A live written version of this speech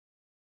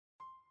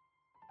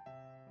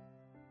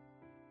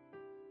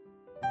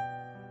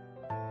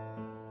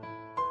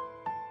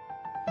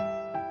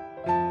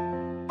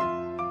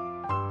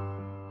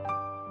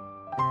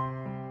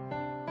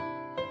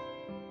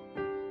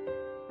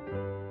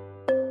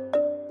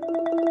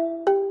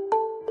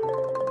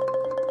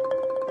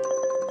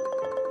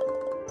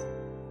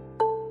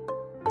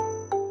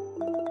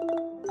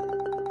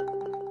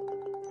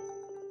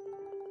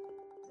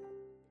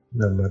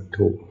มัต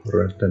ถุ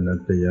รัตนั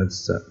ตยัส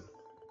สะ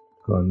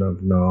ขอนอบ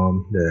น้อม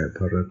แด่พ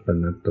ระรัต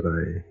นตรั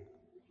ย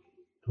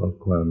ขอ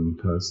ความ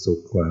ผาสุ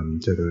ขความ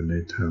เจริญใน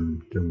ธรรม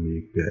จงมี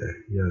แก่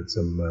ญาติ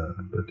สัมมา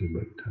ปฏิ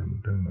บัติธรรม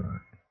ทั้งหลา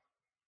ย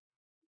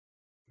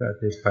การ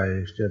ที่ไป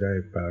จะได้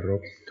ปราร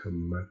ภธร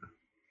รมะ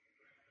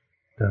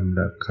ตามห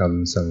ลักค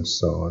ำสั่ง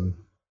สอน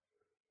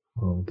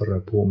ของพระ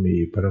ผู้มี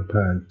พระภ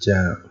าคเจ้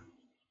า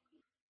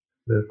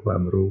เพื่อควา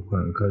มรู้คว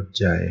ามเข้า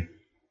ใจ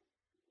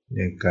ใน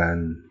การ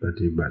ป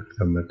ฏิบัติก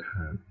รรมฐ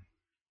าน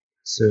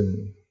ซึ่ง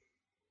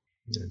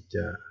จ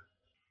ะ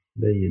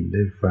ได้ยินไ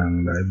ด้ฟัง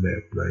หลายแบ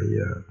บหลายอ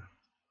ย่าง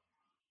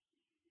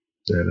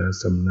แต่ละ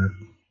สำนัก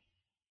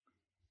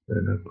แต่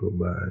ละครู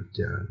บาอา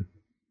จารย์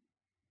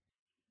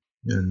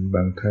นั้นบ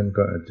างท่าน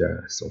ก็อาจจะ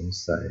สง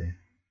สัย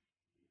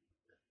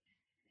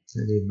ป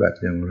ฏิบัติ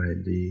อย่างไร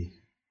ดี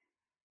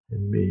มั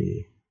นมี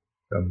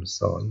คำส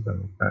อน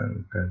ต่าง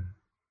ๆกัน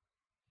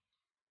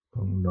พ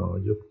องหนอ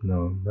ยุบหน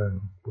อบ้าง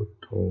พุท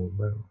โธ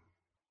บ้าง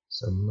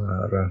สัมมา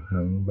อร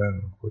หังบ้าง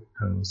พุท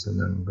ธังส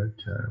นังกัจ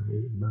ฉามิ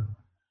บ้าง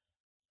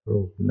รู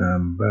ปนา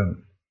มบ้าง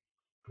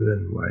เคลื่อ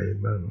นไหว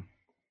บ้าง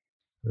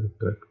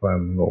เกิดควา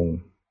มงง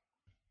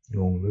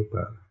หรือเป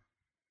ล่า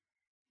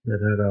แต่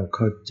ถ้าเราเ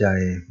ข้าใจ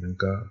มัน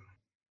ก็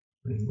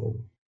ไม่งง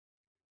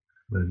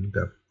เหมือน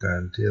กับกา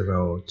รที่เร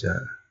าจะ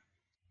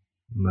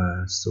มา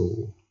สู่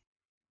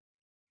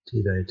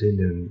ที่ใดที่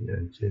หนึ่งอย่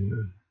างเช่น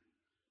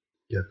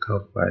จะเข้า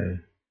ไป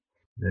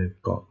ใน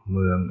เกาะเ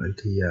มืองอยุ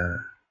ธยา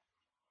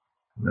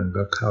มัน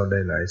ก็เข้าได้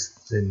หลาย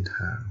เส้นท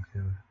างใช่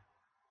ไหม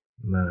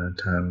มา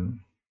ทาง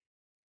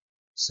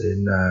เส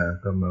นา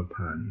ก็มา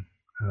ผ่าน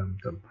ข้าม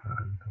สะพา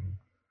นทาง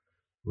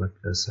วัด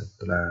กษั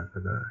ตราก็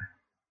ได้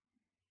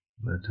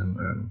มาทาง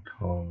อ่างท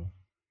อง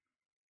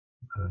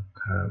มา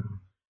ข้าม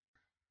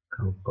เ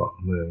ข้าเกาะ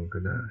เมืองก็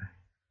ได้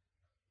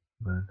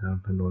มาทาง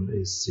ถนนเอ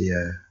เชีย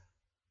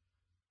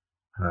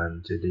ผ่าน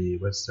เจดีย์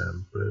วัดสาม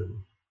ปลื้ม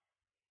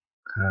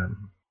ข้าม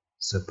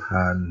สะพ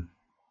าน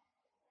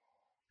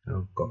เข้า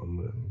เกาะเ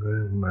มืองก็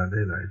มาได้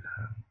หลายท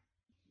าง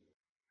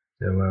แ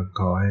ต่ว่าข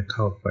อให้เ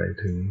ข้าไป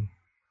ถึง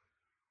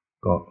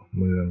เกาะ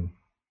เมือง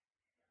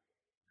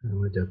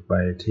ว่าจะไป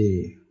ที่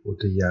อุ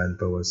ทยาน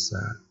ประวัติศ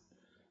าสตร์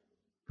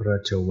พระรา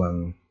ชวัง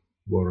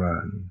โบรา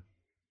ณ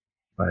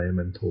ไป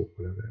มันถูก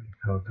แล้วกัน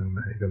เข้าทางไห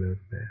นก็แล้ว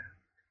แต่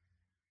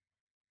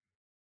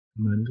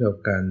เหมือนกับ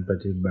การป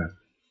ฏิบัติ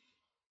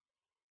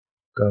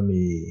ก็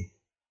มี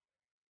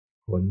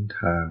หน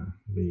ทาง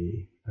มี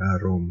อา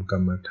รมณ์กร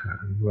รมฐา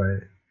นไว้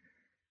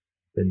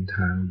เป็นท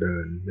างเดิ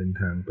นเป็น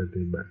ทางป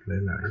ฏิบัติ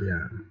หลายๆอย่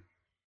าง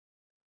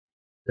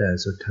แต่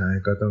สุดท้าย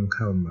ก็ต้องเ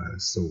ข้ามา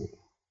สู่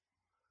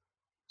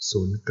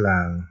ศูนย์กล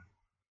าง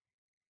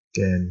แก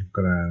นก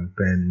ลางแก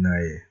นใน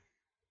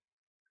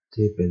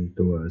ที่เป็น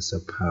ตัวส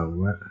ภา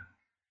วะ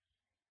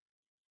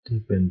ที่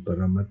เป็นป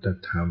รมัตถ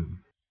ธรรม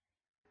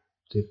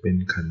ที่เป็น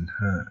ขันธ์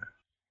ห้า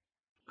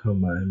เข้า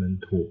มาให้มัน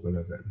ถูกก็แ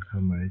ล้วกันเข้า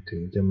มาถึ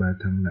งจะมา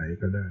ทางไหน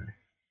ก็ได้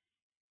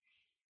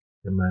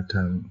จะ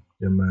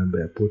มาแบ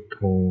บพุทโธ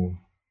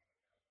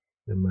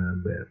จะมา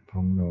แบบพ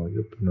องหนอ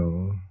ยุบหนอ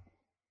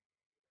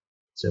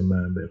จะม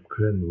าแบบเค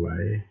ลื่อนไหว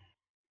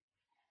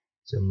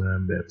จะมา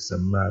แบบสั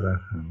มมาอร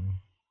หัง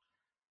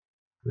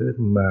หรือ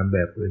มาแบ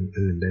บ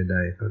อื่นๆใด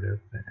ๆก็แล้ว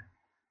แต่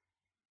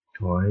ข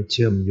อให้เ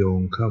ชื่อมโยง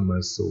เข้ามา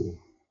สู่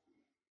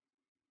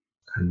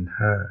ขันธ์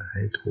ห้าใ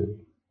ห้ถูก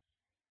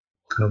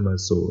เข้ามา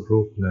สู่รู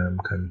ปนาม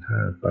ขันธ์ห้า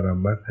ปร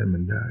มัตถ์ให้มั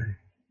นได้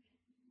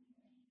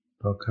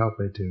พอเข้าไ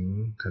ปถึง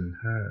ขันธ์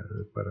ห้าหรื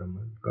อปร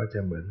มัตถ์ก็จะ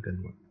เหมือนกัน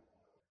หมด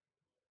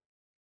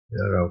แ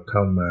ล้วเราเข้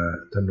ามา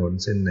ถนน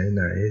เส้นไ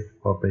หน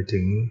ๆพอไป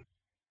ถึง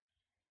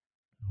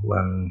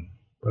วัง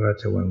พระรา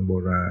ชวังโบ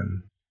ราณ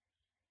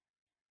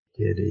เจ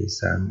ดีย์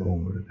3 อง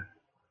ค์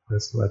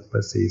วัดพร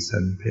ะศรีสั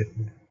นเพชร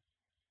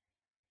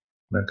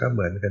มันก็เห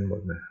มือนกันหม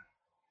ดนะ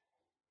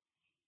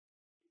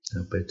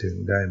ไปถึง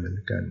ได้เหมือน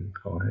กัน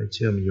ขอให้เ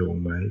ชื่อมโยง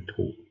มาให้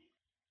ถูก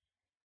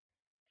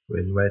เ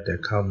ว้นไว้แต่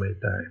เข้าไม่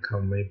ได้เข้า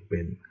ไม่เป็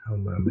นเข้า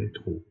มาไม่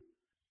ถูก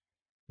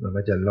มัน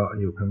ก็จะเลาะ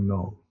อยู่ข้างน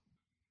อก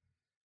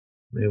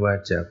ไม่ว่า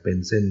จะเป็น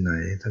เส้นไหน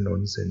ถนน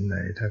เส้นไหน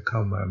ถ้าเข้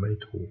ามาไม่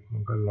ถูกมั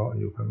นก็เลาะ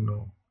อยู่ข้างน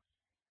อก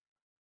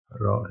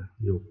เลาะ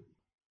อยู่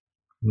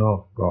นอก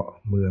เกาะ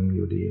เมืองอ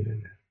ยู่ดีนั่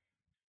นแหละ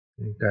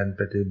การ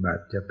ปฏิบั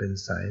ติจะเป็น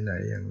สายไหน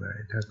อย่างไร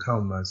ถ้าเข้า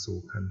มาสู่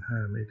ขันธ์ห้า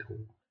ไม่ถู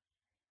ก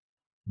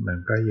มัน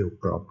ก็อยู่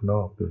กรอบน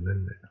อกอยู่นั่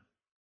นแหละ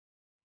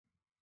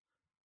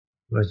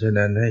เพราะฉะ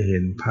นั้นให้เห็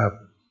นภาพ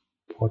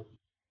พจน์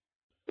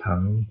ผั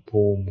ง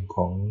ภูมิข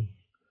อง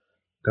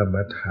กรรม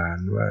ฐาน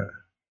ว่า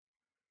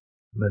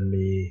มัน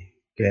มี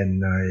แกน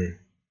ใน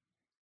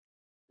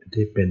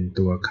ที่เป็น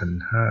ตัวขัน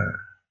ธ์ห้า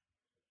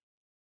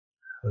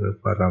หรือ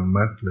ปร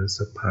มัตถ์หรือ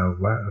สภา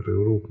วะหรือ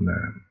รูปน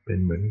ามเป็น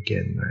เหมือนแก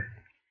นใน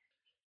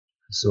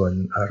ส่วน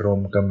อารม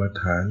ณ์กรรม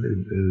ฐาน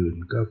อื่น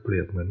ๆก็เปรี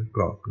ยบเหมือนก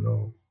รอบนอ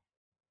ก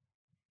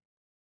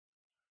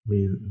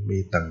มี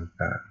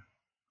ต่าง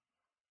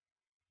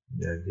ๆ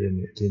อย่าง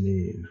ที่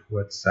นี่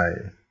วัดไซ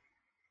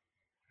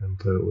อำ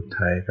เภออุ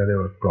ทัยก็เรียก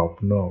ว่ากรอบ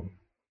นอก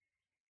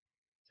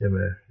ใช่ไหม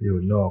อยู่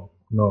นอก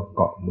เ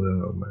กาะเมือง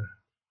ออกมา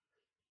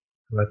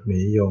วัดหมี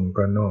ยง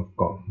ก็นอก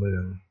เกาะเมือ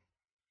ง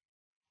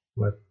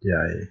วัดให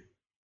ญ่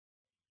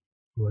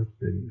วัด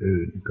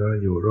อื่นๆก็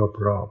อยู่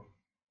รอบ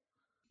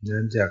ๆ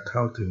นั้นจะเข้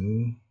าถึง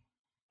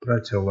พระรา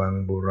ชวัง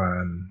โบรา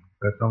ณ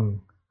ก็ต้อง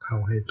เข้า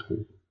ให้ถู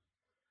ก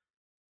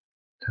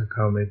ถ้าเ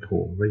ข้าไม่ถู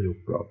กก็อยู่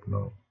กรอบน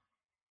อก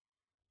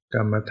ก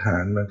รรมฐา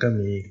นมันก็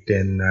มีแก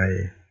นใน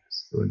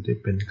ส่วนที่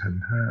เป็นขัน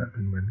ธ์ห้าเป็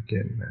นเหมือนแก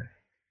นใน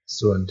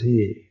ส่วนที่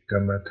กร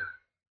รมฐาน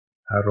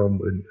อารม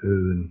ณ์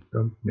อื่นๆก็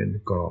เป็น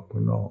กรอบ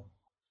นอก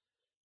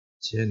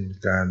เช่น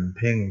การเ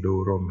พ่งดู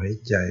ลมหาย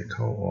ใจเ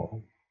ข้าออก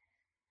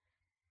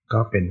ก็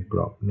เป็นกร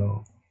อบนอ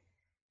ก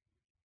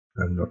ก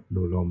ำหนด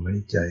ดูลมหา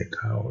ยใจเ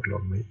ข้าล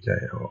มหายใจ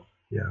ออก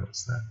ยาว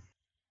สั้น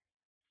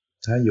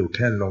ถ้าอยู่แ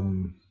ค่ลม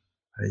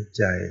หายใ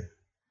จ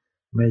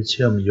ไม่เ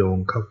ชื่อมโยง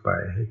เข้าไป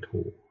ให้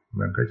ถูก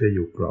มันก็จะอ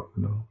ยู่กรอบ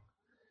นอก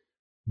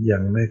ยั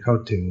งไม่เข้า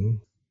ถึง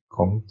ข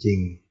องจริง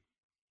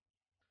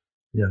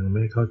ยังไ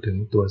ม่เข้าถึง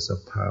ตัวส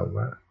ภาว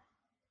ะ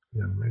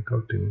ยังไม่เข้า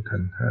ถึงขั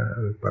นธ์ห้า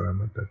หรือปร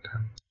มัตถธร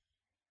รม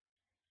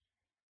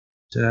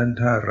ฉะนั้น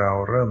ถ้าเรา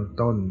เริ่ม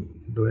ต้น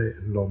ด้วย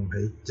ลมห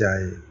ายใจ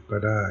ก็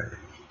ได้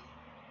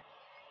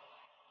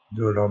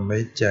ดูลมหา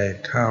ยใจ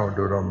เข้า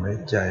ดูลมหาย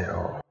ใจอ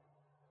อก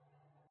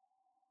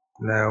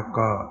แล้ว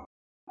ก็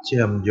เ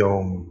ชื่อมโย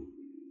ง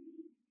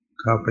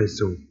เข้าไป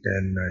สู่แก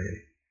นใน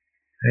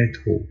ให้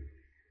ถูก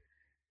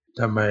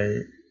ทำไม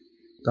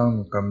ต้อง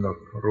กำหนด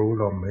รู้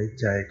ลมหาย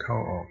ใจเข้า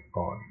ออก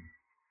ก่อน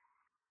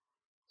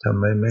ทำ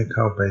ไมไม่เ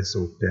ข้าไป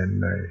สู่แกน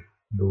ใน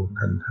ดู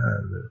ขันธ์ห้า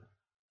เลย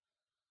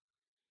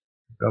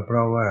ก็เพร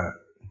าะว่า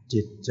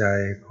จิตใจ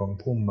ของ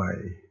ผู้ใหม่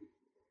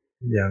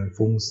ยัง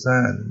ฟุ้งซ่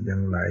านยั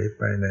งไหลไ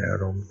ปในอา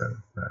รมณ์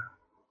ต่าง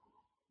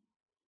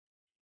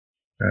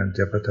ๆการจ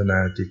ะพัฒนา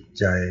จิต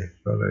ใจ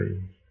ก็เลย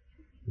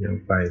ยัง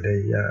ไปได้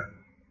ยาก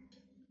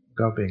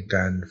ก็เป็นก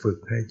ารฝึก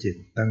ให้จิต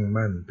ตั้ง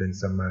มั่นเป็น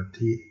สมา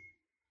ธิ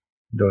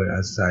โดยอ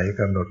าศัย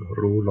กำหนด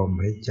รู้ลม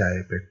หายใจ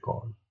ไปก่อ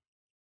น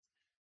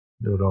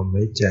ดูลมห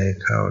ายใจ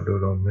เข้าดู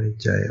ลมหาย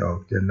ใจออก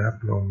จะนับ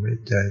ลมหาย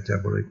ใจจะ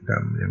บริกร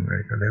รมยังไง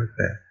ก็แล้วแ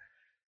ต่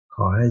ข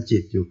อให้จิ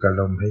ตอยู่กับ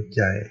ลมหายใ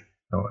จ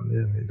ต่อเ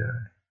นื่องให้ได้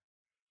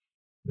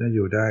เมื่ออ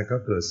ยู่ได้ก็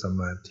เกิดส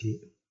มาธิ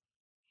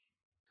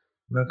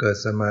เมื่อเกิด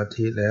สมา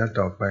ธิแล้ว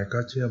ต่อไปก็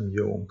เชื่อมโ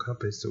ยงเข้า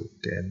ไปสู่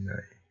แกนใน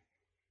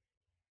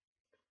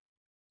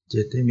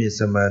จิตที่มี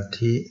สมา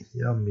ธิ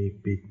ย่อมมี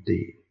ปิ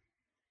ติ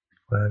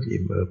ความ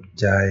อิ่มเอิบ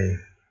ใจ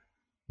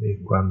มี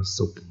ความ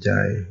สุขใจ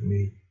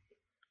มี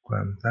คว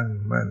ามตั้ง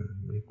มั่น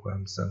มีควา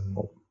มสง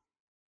บ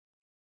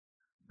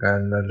กา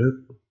รระลึก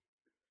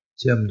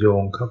เชื่อมโย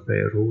งเข้าไป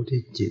รู้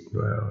ที่จิต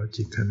ว่า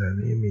จิตขณะ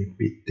นี้มี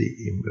ปิติ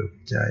อิ่มเอิบ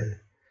ใจ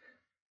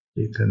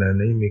จิตขณะ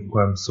นี้มีคว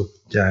ามสุข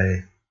ใจ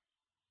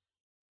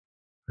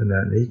ขณะ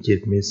นี้จิต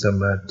มีส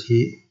มา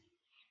ธิ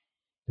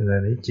ขณะ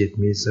นี้จิต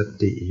มีส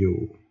ติอยู่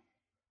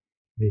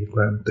มีค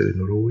วามตื่น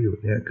รู้อยู่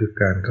เนี่ยคือ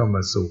การเข้าม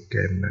าสู่แก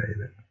นใน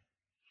แล้ว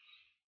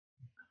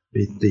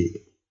ปิติ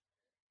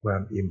ควา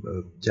มอิ่มเอิ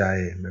บใจ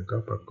มันก็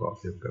ประกอบ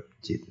อยู่กับ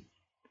จิต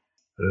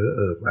หรือเ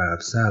อิบอาบ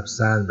ซาบ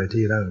ซ่านไป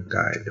ที่ร่างก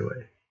ายด้วย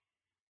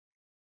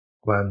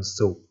ความ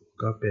สุข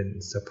ก็เป็น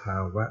สภา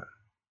วะ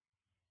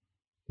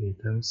มี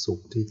ทั้งสุข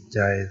ที่ใจ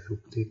สุ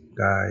ขที่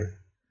กาย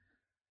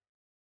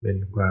เป็น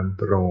ความโ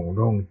ปร่งโ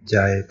ล่งใจ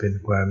เป็น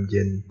ความเ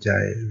ย็นใจ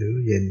หรือ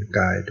เย็นก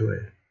ายด้วย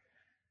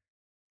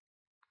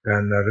กา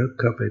รระลึก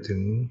เข้าไปถึ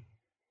ง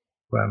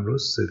ความ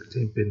รู้สึก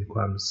ที่เป็นคว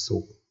ามสุ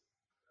ข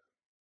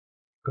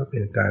ก็เป็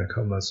นการเข้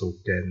ามาสู่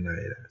แกนใน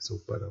สู่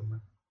ปรมั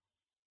ตถ์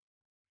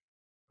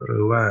หรื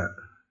อว่า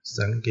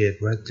สังเกต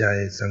ว่าใจ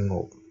สง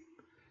บ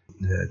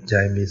ใจ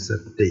มีส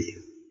ติ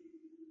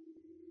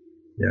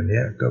อย่าง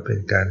นี้ก็เป็น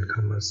การเข้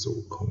ามาสู่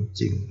ของ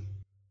จริง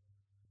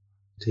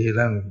ที่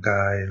ร่างก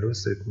ายรู้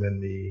สึกมัน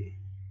มี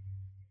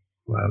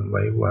ความไ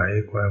หว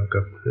ๆความก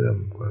ระเพื่อม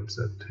ความส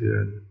ะเทือ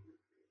น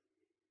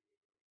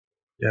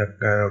จาก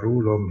การรู้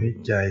ลมหาย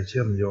ใจเ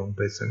ชื่อมโยงไ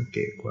ปสังเก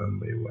ตความ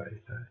ไหว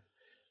ๆได้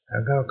แล้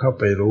วก็เข้า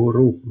ไปรู้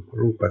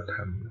รูปธร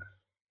รม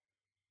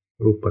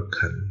รูป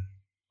ขันธ์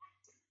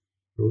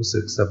รู้สึ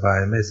กสบาย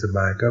ไม่สบ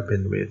ายก็เป็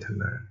นเวท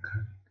นาขั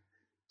นธ์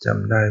จ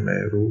ำได้ไม่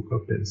รู้ก็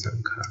เป็นสัง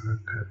ขาร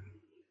ขันธ์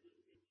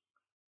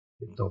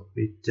วิตก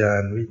วิจา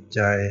รวิ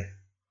จัย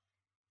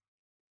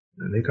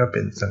อันนี้ก็เ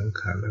ป็นสัง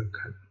ขาร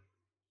ขันธ์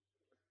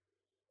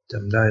จ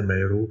ำได้ไม่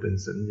รู้เป็น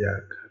สัญญา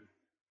ขันธ์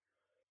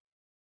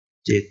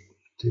จิต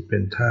ที่เป็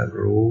นธาตุ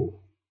รู้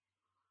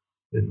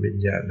เป็นวิญ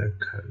ญาณ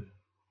ขันธ์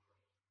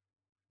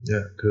เนี่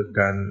ยคือ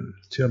การ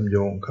เชื่อมโย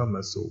งเข้าม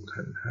าสู่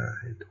ขันธ์ห้า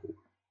ให้ถูก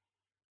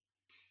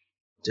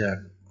จาก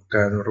ก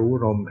ารรู้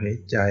ลมหาย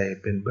ใจ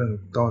เป็นเบื้อง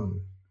ต้น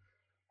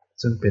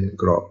ซึ่งเป็น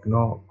กรอบน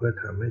อกเพื่อ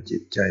ทำให้จิ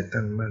ตใจ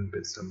ตั้งมั่นเป็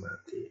นสมา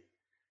ธิ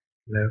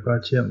แล้วก็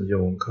เชื่อมโย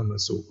งเข้ามา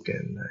สู่แก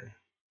นใน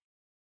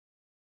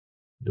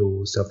ดู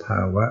สภ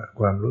าวะ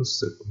ความรู้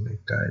สึกใน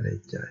กายใน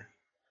ใจ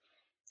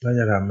ก็จ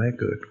ะทำให้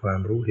เกิดความ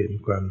รู้เห็น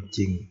ความจ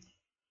ริง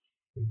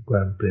เห็นคว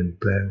ามเปลี่ยน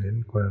แปลงเห็น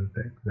ความแต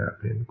กดับ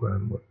เห็นความ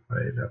หมดไป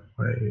ดับไป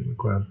เห็น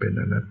ความเป็น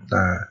อนัตต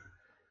า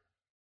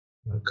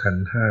ขัน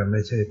ธ์ห้าไ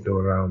ม่ใช่ตัว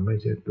เราไม่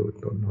ใช่ตัว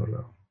ตนของเร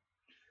า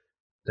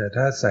แต่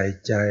ถ้าใส่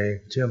ใจ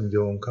เชื่อมโย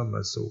งเข้าม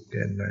าสู่แก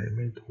นในไ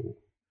ม่ถูก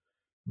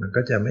มัน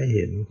ก็จะไม่เ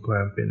ห็นคว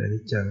ามเป็นอนิ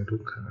จจังทุ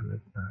กขังอนั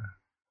ตตา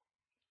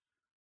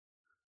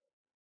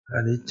อ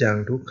นิจจัง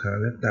ทุกขังอ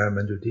นัตตา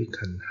มันอยู่ที่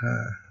ขันธ์ห้า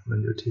มัน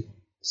อยู่ที่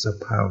ส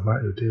ภาวะ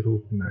อยู่ที่รู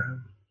ปนาม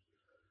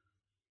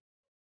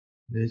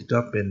นี่ก็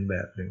เป็นแบ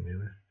บหนึ่งใช่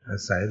ไหมอา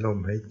ศัยลม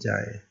หายใจ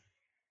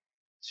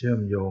เชื่อม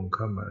โยงเ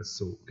ข้ามา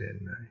สู่แกน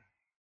ใน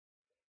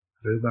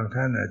หรือบาง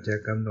ท่านอาจจะ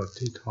กำหนด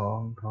ที่ท้อง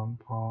พอง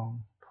ท้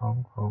อง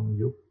พอง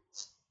ยุบ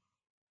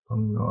พอ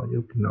งหนอ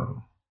ยุบหนอ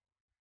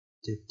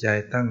จิตใจ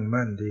ตั้ง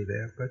มั่นดีแ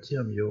ล้วก็เชื่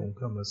อมโยงเ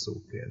ข้ามาสู่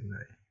แกนใน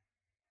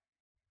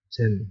เ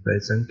ช่นไป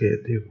สังเกต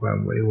ที่ความ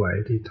ไหว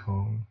ๆที่ท้อ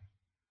ง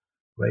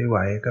ไหว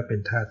ๆก็เป็น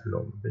ธาตุล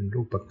มเป็น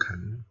รูปขั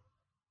นธ์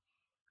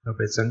เราไ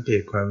ปสังเก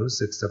ตความรู้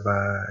สึกสบ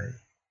าย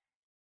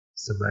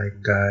สบาย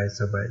กาย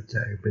สบายใจ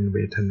เป็นเว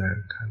ทนา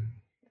ขันธ์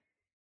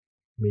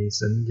มี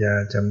สัญญา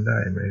จำได้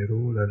ไม่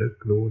รู้ระลึก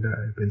รู้ได้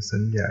เป็นสั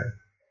ญญา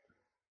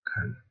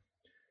ขันธ์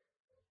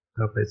เร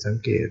าไปสัง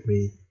เกต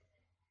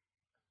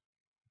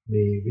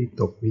มีวิ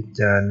ตกวิ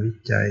จารวิ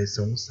จัยส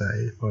งสัย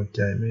พอใ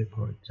จไม่พ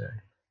อใจ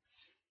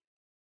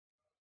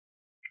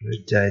หรือ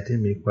ใจที่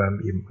มีความ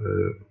อิ่มเ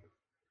อิบ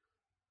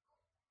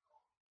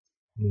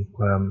มีค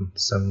วาม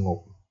สงบ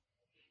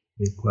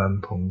มีความ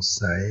ผ่องใ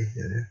สอ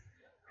ย่างนี้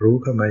รู้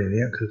เข้ามาอย่าง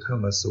นี้คือเข้า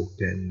มาสู่แ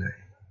กนใน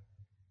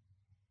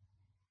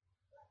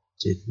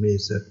จิตมี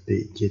สติ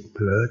จิตเผ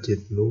ลอจิ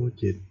ตรู้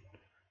จิต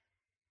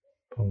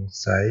ผ่อง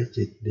ใส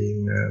จิตดี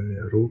งามเนี่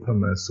ยรู้เข้า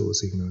มาสู่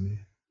สิ่งเหล่านี้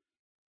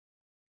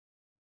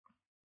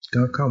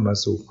ก็เข้ามา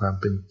สู่ความ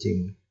เป็นจริง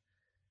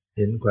เ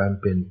ห็นความ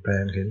เปลี่ยนแปล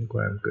งเห็นคว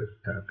ามเกิด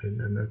ดับเห็น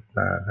อนัตต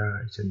าได้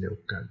เช่นเดียว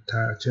กันถ้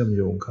าเชื่อมโ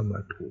ยงเข้ามา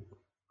ถูก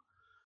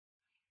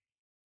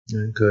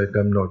นั้นเคยก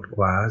ำหนดข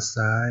วา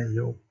ซ้าย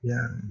ยก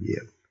ย่างเหยี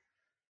ยบ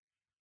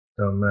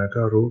ต่อมา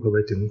ก็รู้เข้าไป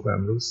ถึงควา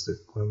มรู้สึก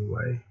ความไหว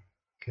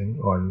แข็ง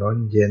อ่อนร้อน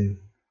เย็น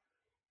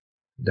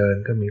เดิน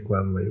ก็มีคว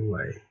ามไหว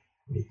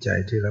มีใจ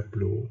ที่รับ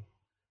รู้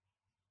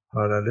พอ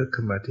ระลึกเ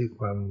ข้ามาที่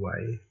ความไหว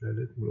ระ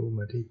ลึกรู้ม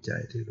าที่ใจ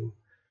ที่รู้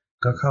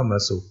ก็เข้ามา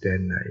สู่แก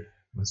นใน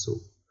มาสู่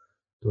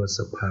ตัวส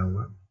ภาว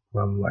ะคว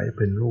ามไหวเ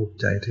ป็นรูป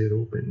ใจที่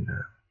รู้เป็นน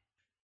าม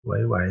ไ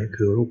หว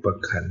คือรูป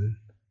ขันธ์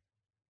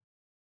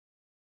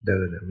เดิ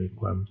นมี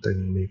ความตึง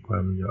มีควา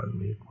มหย่อน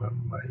มีความ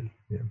ไหว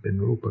เนี่ยเป็น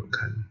รูป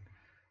ขันธ์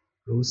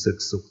รู้สึก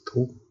สุข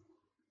ทุกข์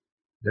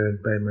เดิน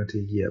ไปมา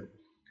ที่เหยียบ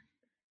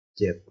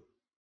เจ็บ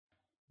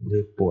มี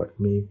ปวด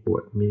มี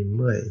เ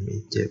มื่อยมี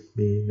เจ็บ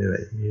มีเหนื่อ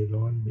ยมี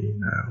ร้อนมี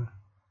หนาว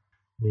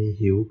มี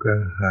หิวกระ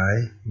หาย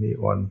มี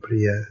อ่อนเพ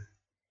ลีย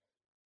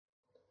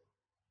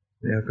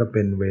เนี่ยก็เ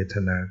ป็นเวท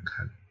นา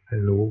ขันธ์ให้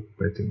รู้ไ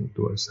ปถึง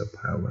ตัวสภ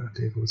าวะ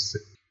ที่รู้สึ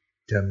ก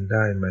จำไ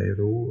ด้ไม่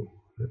รู้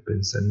หรือเป็น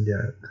สัญญ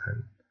าขัน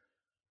ธ์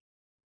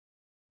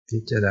พิ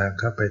จารณา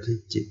เข้าไปที่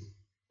จิต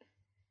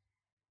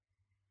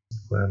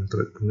ความต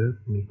รึกนึก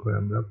มีควา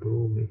มรับ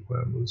รู้มีคว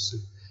ามรู้สึ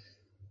ก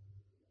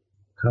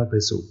เข้าไป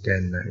สู่แก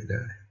นในไ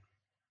ด้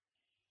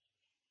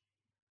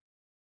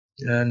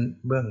ดังนั้น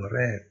เบื้องแร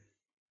ก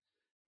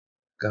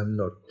กำห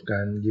นดก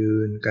ารยื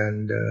นการ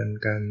เดิน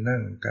การนั่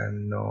งการ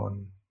นอน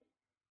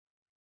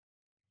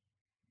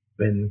เ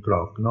ป็นกร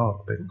อบนอก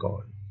ไปก่อ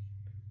น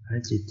ให้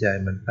จิตใจ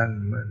มันตั้ง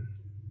มั่น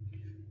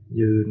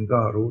ยืน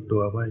ก็รู้ตั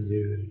วว่า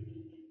ยืน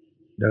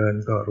เดิน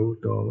ก็รู้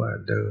ตัวว่า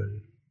เดิน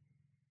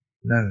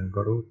นั่งก็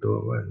รู้ตัว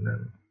ว่านั่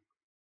ง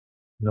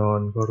นอ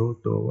นก็รู้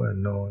ตัวว่า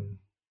นอน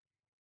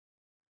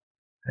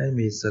ให้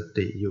มีส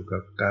ติอยู่กั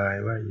บกาย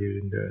ว่ายื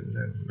นเดิน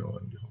นั่งนอ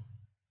นอยู่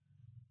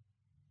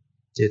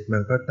จิตมั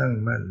นก็ตั้ง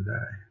มั่นไ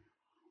ด้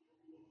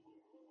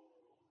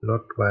ล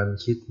ดความ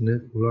คิดนึ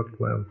กลด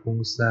ความฟุ้ง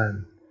ซ่าน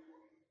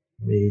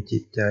มีจิ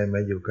ตใจมา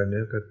อยู่กับเ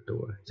นื้อกับตั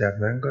วจาก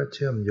นั้นก็เ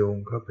ชื่อมโยง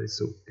เข้าไป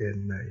สู่แกน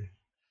ใน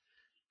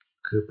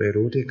คือไป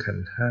รู้ที่ขัน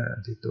ธ์ห้า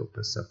ที่ตัว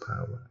ปัสสภา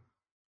วะ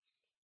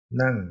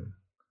นั่ง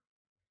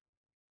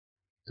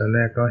ตอนแร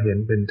กก็เห็น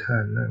เป็นท่า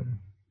นั่ง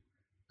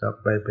ต่อ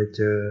ไปไปเ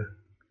จอ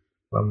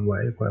ความไหว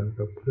ความก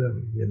ระเพื่อม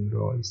เย็น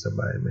ร้อนสบ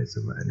ายไม่ส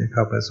บายนี่เ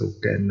ข้าไปสู่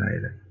แกนใน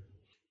แล้ว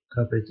เข้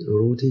าไป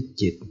รู้ที่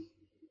จิต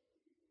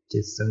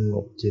จิตสง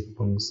บจิต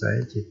ผ่องใส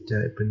จิตใจ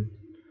เป็น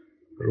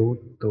รู้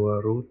ตัว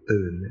รู้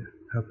ตื่นเนี่ย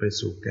เข้าไป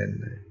สู่แกน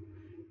ใน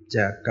จ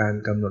ากการ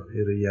กำหนด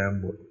อิริยา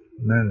บถ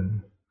นั่ง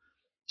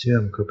เชื่อ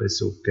มเข้าไป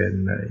สู่แกน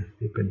ใน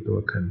ที่เป็นตัว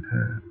ขันธ์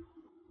ห้า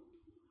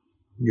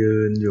ยื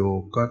นอยู่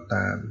ก็ต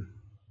าม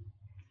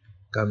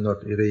กำหนด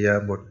อิริยา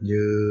บถ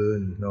ยื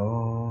นเนา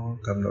ะ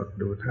กำหนด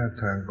ดูท่า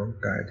ทางของ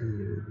กายที่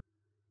ยืน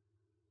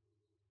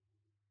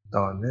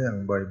ต่อเนื่อง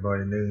บ่อย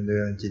ๆเนื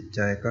องๆจิตใจ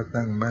ก็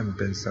ตั้งมั่นเ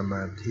ป็นสม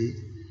าธิ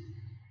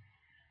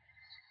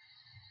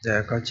แต่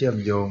ก็เชื่อม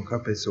โยงเข้า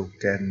ไปสู่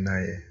แกนใน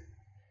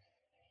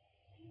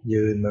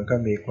ยืนมันก็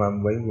มีความ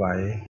ไหว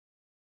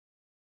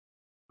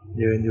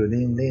ๆยืนอยู่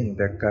นิ่งๆแ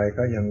ต่กาย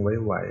ก็ยังไ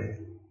หว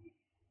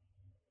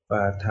ๆ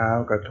ฝ่าเท้า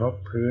กระทบ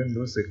พื้น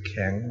รู้สึกแ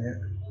ข็งเนี่ย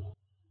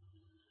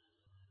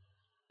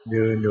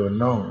ยืนอยู่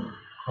น่อง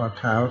ข้อ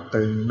เท้า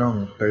ตึงน่อง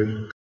ตึง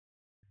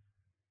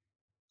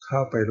เข้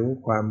าไปรู้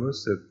ความรู้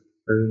สึก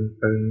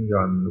ตึงห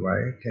ย่อนไหว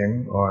แข็ง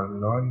อ่อน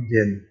ร้อนเ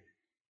ย็น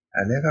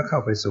อันนี้ก็เข้า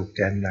ไปสู่แก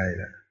นในแ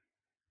หละ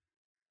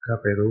เข้า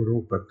ไปรู้รู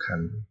ปขั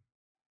นธ์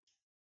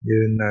ยื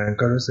นนาน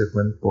ก็รู้สึก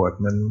มันปวด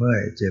มันเมื่อ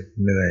ยเจ็บ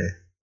เหนื่อย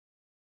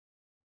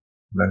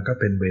มันก็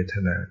เป็นเวท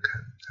นาขั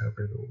นธ์เข้าไป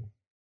รู้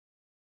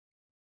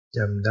จ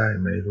ำได้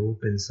ไม่รู้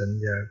เป็นสัญ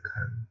ญา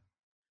ขันธ์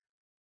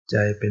ใจ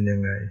เป็นยั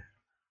งไง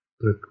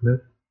ตรึกนึก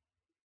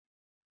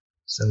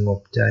สงบ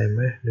ใจไห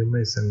มหรือไ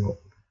ม่สงบ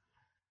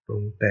ปรุ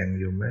งแต่ง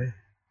อยู่ไหม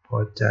พอ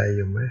ใจอ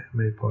ยู่ไหมไ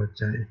ม่พอ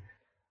ใจ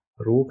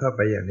รู้เข้าไป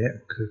อย่างนี้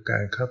คือกา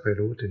รเข้าไป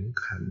รู้ถึง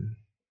ขันธ์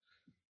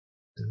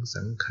ถึง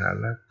สังขา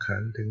รขั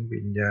นธ์ถึง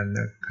วิญญาณ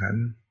ขัน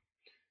ธ์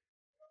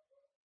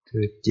คื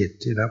อจิต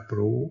ที่รับ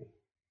รู้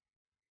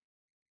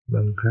บ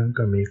างครั้ง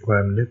ก็มีควา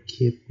มนึก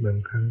คิดบาง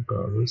ครั้งก็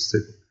รู้สึ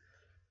ก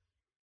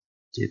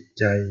จิต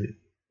ใจ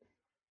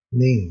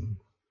นิ่ง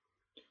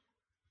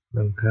บ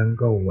างครั้ง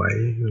ก็ไหว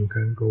บางค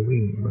รั้งก็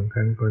วิ่งบางค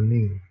รั้งก็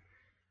นิ่ง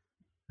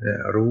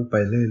รู้ไป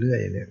เรื่อ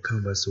ยๆเนี่ยเข้า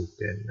มาสู่แ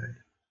กนใน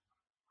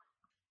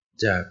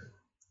จาก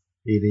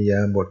อิริยา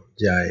บถ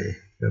ใหญ่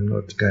กำหน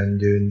ดการ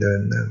ยืนเดิ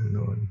นนั่งน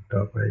อนต่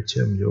อไปเ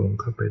ชื่อมโยง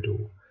เข้าไปดู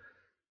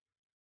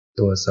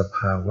ตัวสภ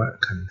าวะ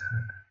ขันธ์ห้า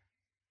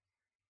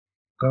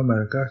ก็มั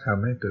นก็ท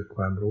ำให้เกิดค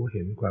วามรู้เ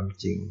ห็นความ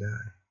จริงได้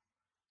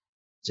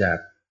จาก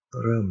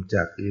เริ่มจ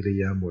ากอิริ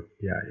ยาบถ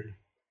ใหญ่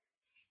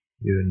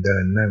ยืนเดิ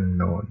นนั่ง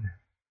นอน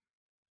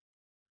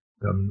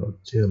กำหนด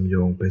เชื่อมโย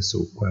งไป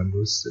สู่ความ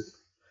รู้สึก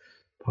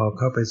พอเ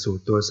ข้าไปสู่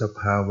ตัวส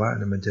ภาวะเ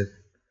นี่ยมันจะ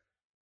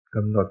ก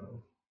ำหนด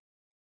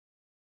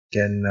แก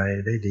นใน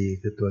ได้ดี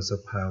คือตัวส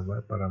ภาวะ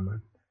ปรมั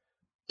ตถ์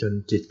จน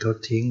จิตเขา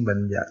ทิ้งบัญ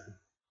ญัติ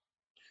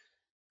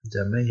จ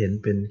ะไม่เห็น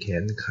เป็นแข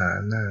นขา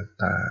หน้า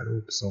ตารู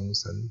ปทรง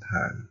สันฐ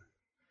าน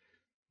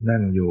นั่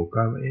งอยู่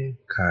ก็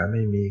ขาไ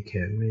ม่มีแข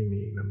นไม่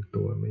มีลำ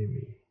ตัวไม่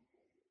มี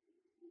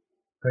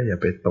ก็อย่า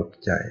ไปตก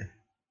ใจ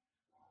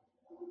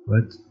ว่า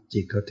จิ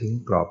ตเขาทิ้ง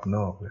กรอบน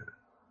อกแล้ว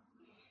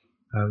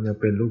ความยัง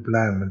เป็นรูป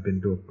ร่างมันเป็น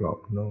ตัวกรอบ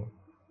นอก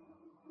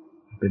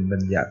เป็นบั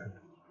ญญัติ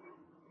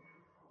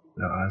เ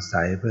ราอา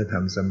ศัยเพื่อท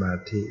ำสมา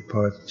ธิพ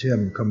อเชื่อ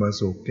มเข้ามา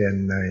สู่แกน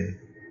ใน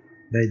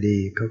ได้ดี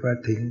เขาก็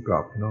ทิ้งกร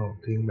อบนอก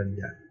ทิ้งบัญ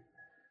ญัติ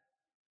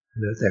เห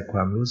ลือแต่คว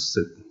ามรู้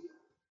สึก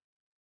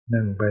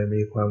นั่งไป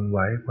มีความไหว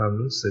ความ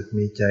รู้สึก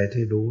มีใจ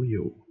ที่รู้อ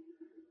ยู่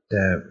แ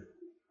ต่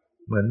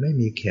เหมือนไม่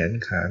มีแขน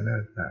ขาหน้า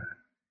ตา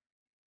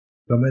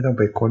ก็ไม่ต้อง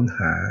ไปค้นห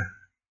า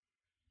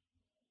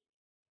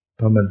เพ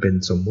ราะมันเป็น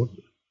สมมุติ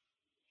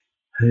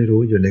ให้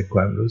รู้อยู่ในคว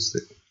ามรู้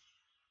สึก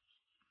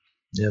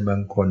เนี่ยบา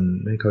งคน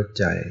ไม่เข้า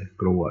ใจ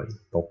กลัว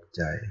ตกใ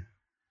จ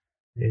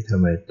ทำ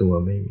ไมตัว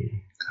ไม่มี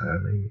ขา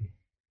ไม่มี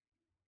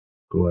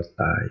กลัว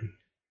ตาย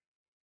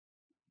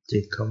จิ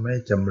ตเขาไม่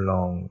จำล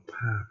องภ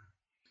าพ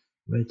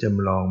ไม่จ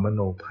ำลองมโ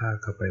นภาพ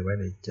เข้าไปไว้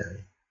ในใจ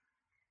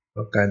เพ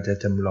ราะการจะ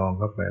จำลอง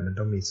เข้าไปมัน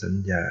ต้องมีสัญ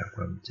ญาค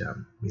วามจ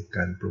ำมีก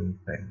ารปรุง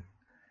แต่ง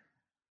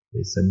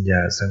มีสัญญ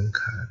าสัง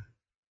ขาร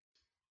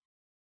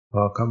พ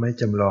อเขาไม่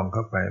จำลองเข้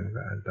าไปมัน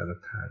ก็อันตร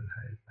ธานห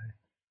ายไป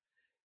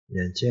อ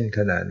ย่างเช่นข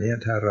ณะนี้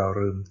ถ้าเรา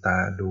ลืมตา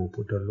ดู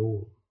พุทธรู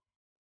ป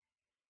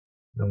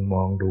ลองม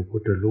องดูพุ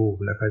ทธรูป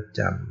แล้วก็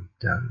จ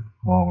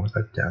ำมองแล้ว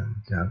ก็จ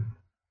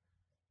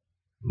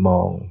ำม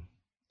อง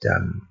จ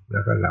ำแล้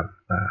วก็หลับ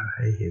ตาใ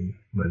ห้เห็น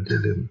เหมือนที่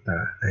ลืมตา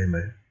ได้ไหม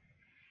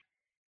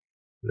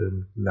ลืม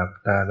หลับ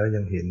ตาแล้ว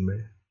ยังเห็นไหม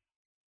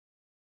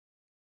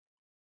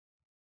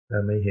ถ้า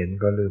ไม่เห็น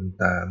ก็ลืม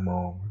ตาม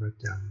องแล้วก็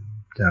จำ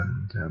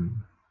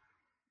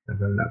แล้ว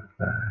ก็หลับ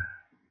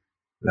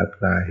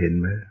ตาเห็น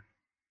ไหม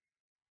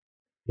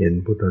เห็น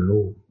พุทธ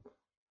รูป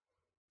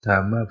ถา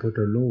มว่าพุทธ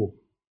รูป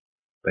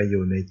ไปอ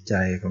ยู่ในใจ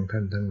ของท่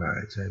านทั้งหลาย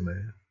ใช่ไหม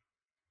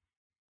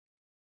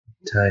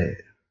ใช่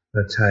ถ้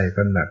าใช่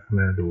ก็หนัก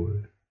น่าดู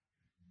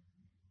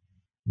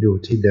อยู่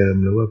ที่เดิม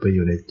หรือว่าไปอ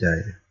ยู่ในใจ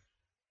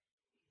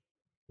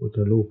พุทธ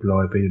รูปลอ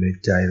ยไปอยู่ใน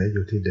ใจแล้วอ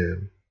ยู่ที่เดิม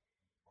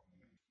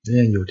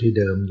ยังอยู่ที่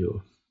เดิมอยู่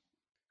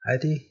ไอ้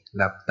ที่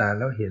หลับตาแ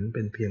ล้วเห็นเ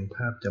ป็นเพียงภ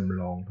าพจำ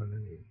ลองเท่า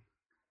นั้นเอง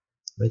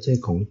ไม่ใช่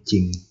ของจริ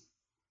ง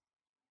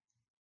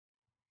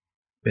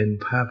เป็น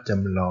ภาพจ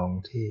ำลอง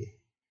ที่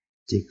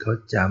จิตเขา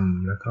จ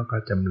ำแล้วเขาก็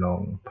จำลอ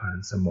งผ่าน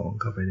สมอง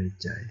เข้าไปใน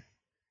ใจ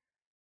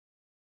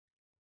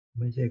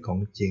ไม่ใช่ของ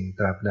จริงต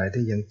ราบใด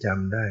ที่ยังจ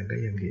ำได้ก็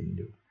ยังเห็นอ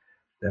ยู่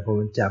แต่พอ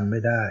มันจำไม่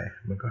ได้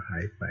มันก็หา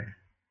ยไป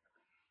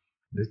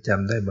หรือจ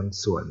ำได้บาง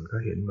ส่วนก็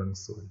เห็นบาง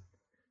ส่วน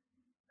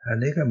อัน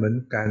นี้ก็เหมือน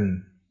กัน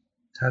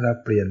ถ้าเรา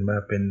เปลี่ยนมา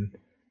เป็น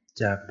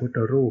จากพุทธ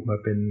รูปมา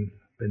เ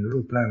ป็นรู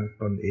ปร่าง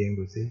ตนเอง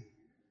ดูสิ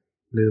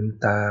ลืม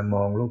ตาม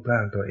องรูปร่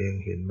างตัวเอง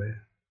เห็นไหม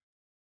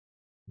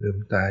ลืม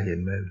ตาเห็น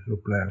ไหมรู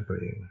ปร่างตัว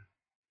เอง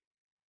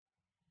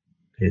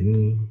เห็น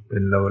เป็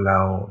นเร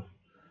า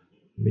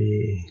มี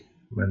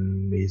มัน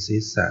มีศี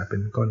รษะเป็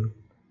นก้อน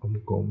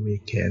กลมๆมี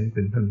แขนเ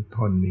ป็น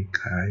ท่อนๆมี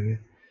ขาอย่างเงี้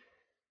ย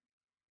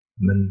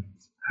มัน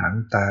หาง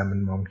ตามัน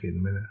มองเห็น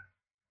ไหมล่ะ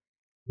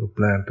รูป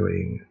ร่างตัวเอ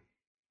ง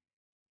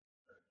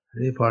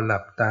นี่พอหลั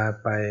บตา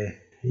ไป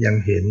ยัง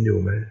เห็นอยู่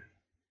ไหม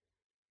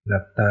หลั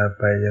บตา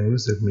ไปยัง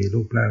รู้สึกมี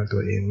รูปร่างตั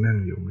วเองนั่ง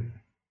อยู่ไหม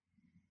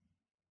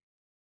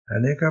อัน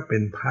นี้ก็เป็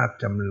นภาพ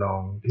จำลอ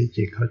งที่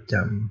จิตเขาจ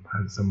ำผ่า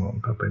นสมอง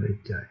เข้าไปใน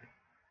ใจ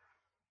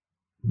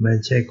ไม่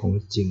ใช่ของ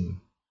จริง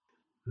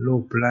รู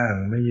ปร่าง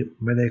ไ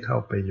ม่ได้เข้า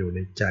ไปอยู่ใน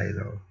ใจเ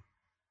รา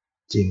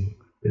จริง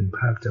เป็นภ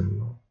าพจำ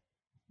ลอง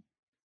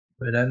เพ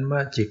ราะฉะนั้นเมื่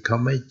อจิตเขา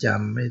ไม่จ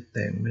ำไม่แ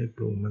ต่งไม่ป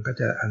รุงมันก็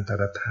จะอันต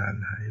รธาน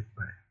หายไป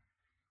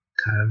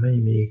ขาไม่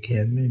มีแข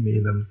นไม่มี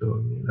ลำตัว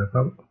มีแล้วก็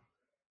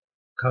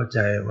เข้าใจ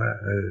ว่า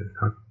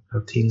เขา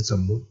ทิ้งส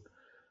มมุติ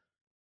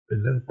เป็น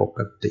เรื่องปก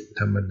ติ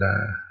ธรรมดา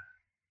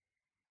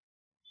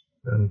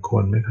บางค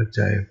นไม่เข้าใ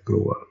จก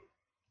ลัว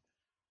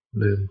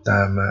ลืมตา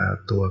มา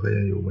ตัวก็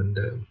ยังอยู่เหมือนเ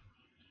ดิม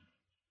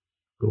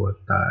กลัว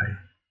ตาย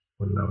ค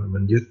นเรามั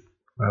นยึด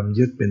ความ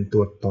ยึดเป็นตั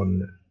วตน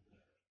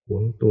หว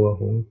งตัว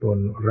หวงตน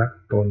รัก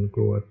ตนก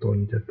ลัวตน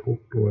จะทุก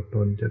ข์กลัวต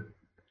นจะ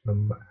ล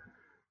ำบาก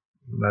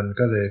มัน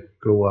ก็เลย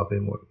กลัวไป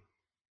หมด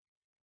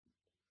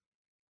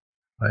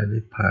ไปนิ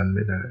พพานไ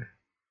ม่ได้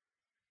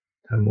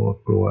ถ้ามัว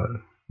กลัว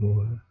มัว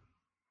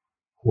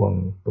ห่วง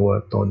ตัว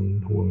ตน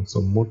ห่วงส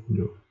มมุติอ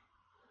ยู่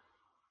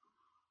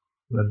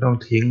มันต้อง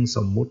ทิ้งส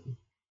มมุติ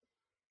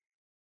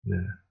น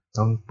ะ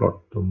ต้องปลด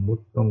สมมุ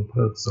ติต้องเ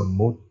พิกสม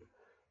มุติ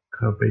เ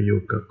ข้าไปอยู่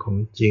กับของ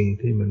จริง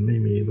ที่มันไม่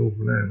มีรูป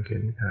ร่างแข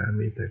นขา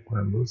มีแต่คว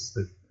ามรู้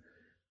สึก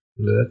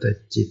เหลือแต่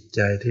จิตใจ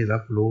ที่รั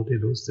บรู้ที่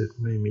รู้สึก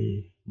ไม่มี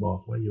บอก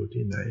ว่าอยู่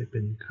ที่ไหนเป็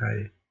นใคร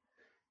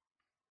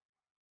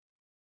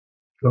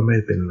ก็ไม่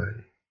เป็นไร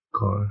ข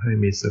อให้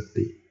มีส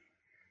ติ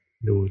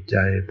ดูใจ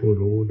ผู้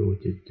รู้ดู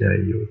จิตใจ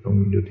อยู่ตรง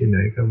อยู่ที่ไหน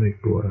ก็ไม่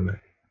กลัวอะไร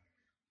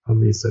เพราะ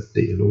มีส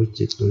ติรู้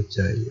จิตรู้ใ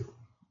จอยู่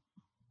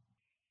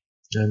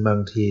นั้นบา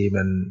งที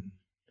มัน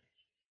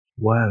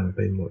ว่างไป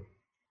หมด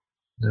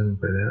นั่ง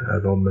ไปแล้วอา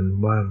รมณ์มัน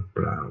ว่างเป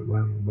ล่าว่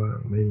าง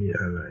ไม่มี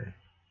อะไร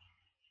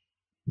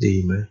ดี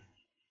ไหม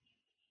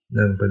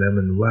นั่งไปแล้ว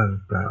มันว่าง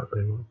เปล่าไป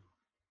หมด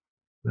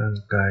ร่าง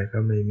กายก็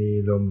ไม่มี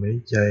ลมหาย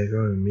ใจก็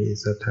ไม่มี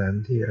สถาน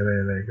ที่อะ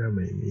ไรก็ไ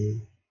ม่มี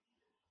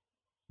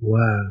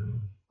ว่าง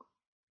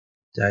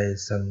ใจ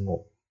สง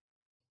บ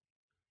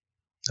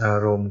อา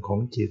รมณ์ของ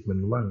จิตมั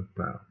นว่างเป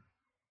ล่า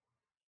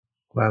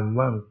ความ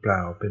ว่างเปล่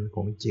าเป็นข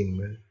องจริงไ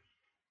หม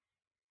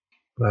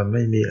ความไ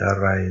ม่มีอะ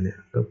ไรเนี่ย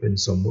ก็เป็น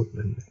สมมุติ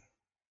นั่นเอง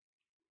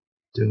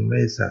จึงไ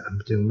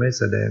ม่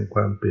แสดงคว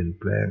ามเปลี่ยน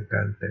แปลงก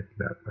ารแตก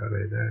ดับอะไร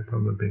ได้เพรา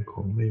ะมันเป็นข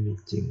องไม่มี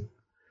จริง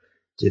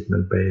จิตมั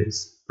น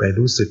ไป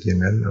รู้สึกอย่า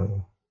งนั้นเอา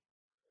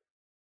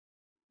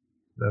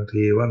บาง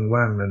ที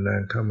ว่างๆนา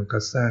นๆเข้ามันก็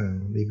สร้าง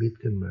นิมิต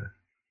ขึ้นมา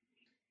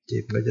จิ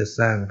ตก็จะ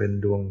สร้างเป็น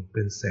ดวงเ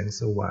ป็นแสง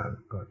สว่าง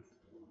ก่อน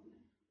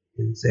เ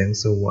ห็นแสง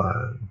สว่า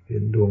งเห็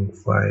นดวง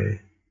ไฟ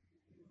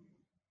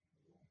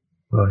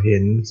พอเห็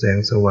นแสง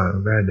สว่าง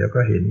ได้เดี๋ยว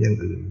ก็เห็นอย่าง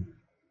อื่น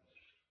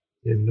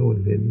เห็นนู่น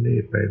เห็นนี่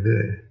ไปเรื่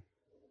อย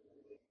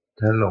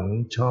ถ้าหลง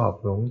ชอบ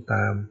หลงต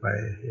ามไป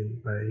เห็น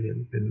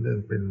เป็นเรื่อง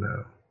เป็นรา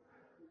ว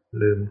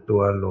ลืมตั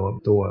วหลวม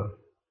ตัว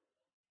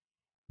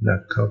หนั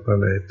กเขาก็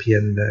เลยเพี้ย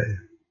นได้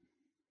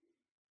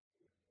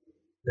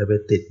จะไป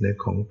ติดใน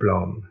ของปล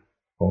อม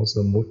ของส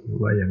มมุติ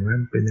ว่าอย่างนั้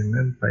นเป็นอย่าง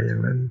นั้นไปอย่า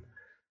งนั้น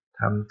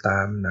ทำตา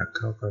มหนักเ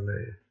ขาก็เล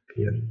ยเ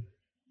พี้ยน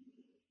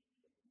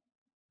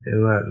เรียก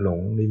ว่าหล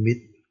งนิมิต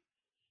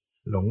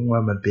หลงว่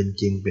ามันเป็น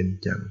จริงเป็น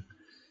จัง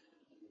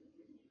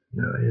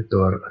ไอ้ตั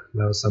วเ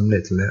ราสำเร็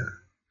จแล้ว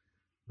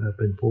เรา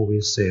เป็นผู้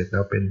วิเศษเร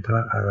าเป็นพร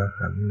ะอร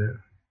หันต์เนี่ย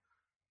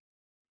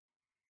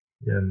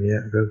อย่างนี้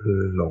ก็คือ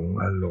หลง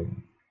อารมณ์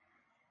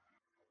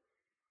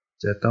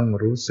จะต้อง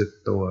รู้สึก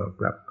ตัว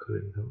กลับคื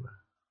นเข้ามา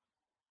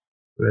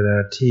เวลา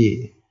ที่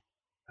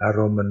อาร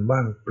มณ์มันว่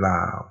างเปล่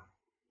า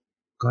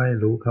ก็ให้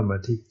รู้เข้ามา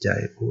ที่ใจ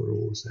ผู้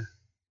รู้ซะ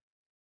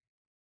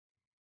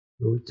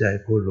รู้ใจ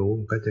ผู้รู้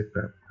มันก็จะก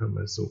ลับเข้าม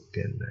าสู่แก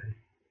นใน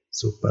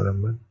สู่ปร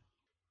มัตถ์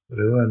ห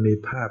รือว่ามี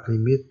ภาพนิ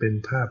มิตเป็น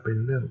ภาพเป็น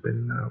เรื่องเป็น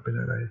ราวเป็น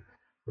อะไร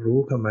รู้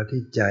เข้ามา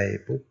ที่ใจ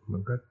ปุ๊บมั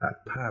นก็ตัด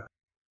ภาพ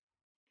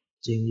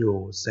จริงอยู่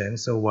แสง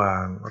สว่า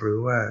งหรือ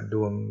ว่าด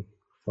วง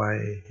ไฟ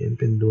เห็น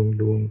เป็นดว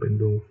งเป็น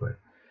ดวงไฟ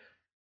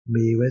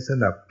มีไว้สำ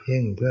หรับเพ่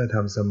งเพื่อท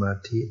ำสมา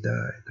ธิไ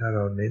ด้ถ้าเร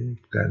าเน้น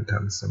การท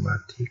ำสมา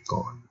ธิ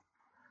ก่อน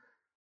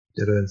เจ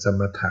ริญส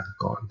มถะ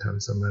ก่อนท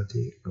ำสมา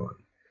ธิก่อน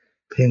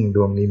เพ่งด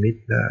วงนิมิต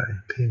ได้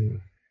เพ่ง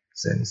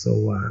แสงส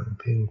ว่าง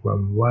เพ่งควา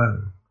มว่าง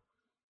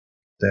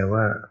แต่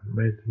ว่า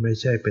ไม่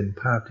ใช่เป็น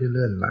ภาพที่เ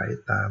ลื่อนไหล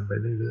ตามไป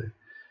เรื่อย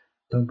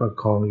ๆต้องประ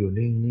คองอยู่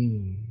นิ่ง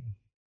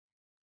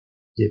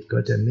ๆจิตก็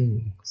จะนิ่ง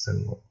ส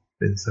งบ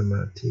เป็นสม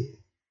าธิ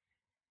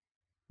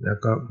แล้ว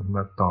ก็ม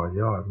าต่อ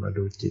ยอดมา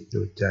ดูจิต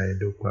ดูใจ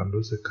ดูความ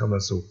รู้สึกเข้ามา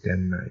สู่แก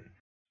นใน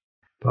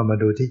พอมา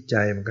ดูที่ใจ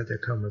มันก็จะ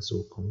เข้ามา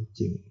สู่ของ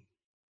จริง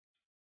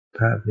ภ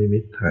าพนิมิ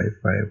ตหาย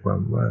ไปควา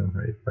มว่างห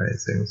ายไป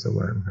แสงส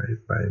ว่างหาย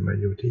ไปมา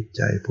อยู่ที่ใ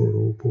จผู้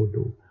รู้ผู้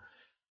ดู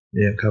เ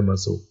นี่ยเข้ามา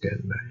สู่แกน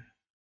ใน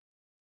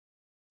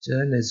ฉะ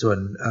นั้นในส่วน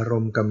อาร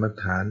มณ์กรรม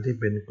ฐานที่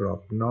เป็นกรอ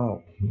บนอก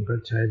มันก็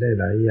ใช้ได้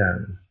หลายอย่าง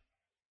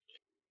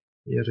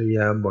อิริย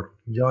าบถ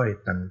ย่อย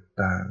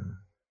ต่าง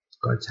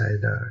ๆก็ใช้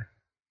ได้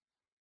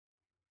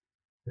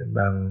บ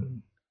าง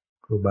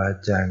ครูบาอ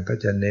าจารย์ก็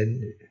จะเน้น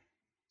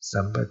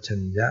สัมปชั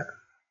ญญะ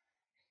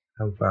ท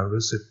ำความ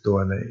รู้สึกตัว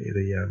ในอิ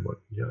ริยาบถ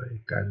ย่อย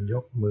การย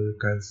กมือ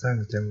การสร้าง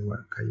จังหวะ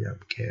ขยับ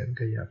แขน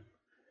ขยับ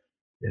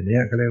อย่างนี้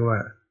ก็เรียกว่า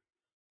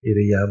อิ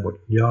ริยาบถ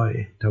ย่อย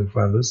ทำคว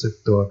ามรู้สึก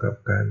ตัวกับ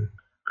การ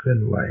เคลื่อ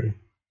นไหว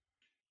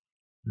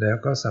แล้ว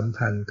ก็สัม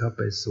พันธ์เข้าไ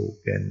ปสู่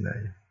แกนใน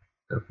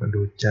กลับมา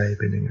ดูใจ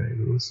เป็นยังไง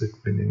รู้สึก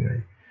เป็นยังไง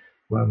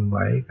ความไหว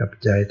กับ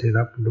ใจที่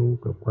รับรู้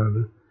กับความ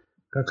รู้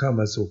ก็เข้า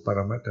มาสู่ปร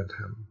มัตถธ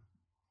รรม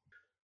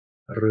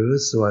หรือ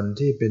ส่วน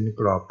ที่เป็น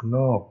กรอบน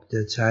อกจ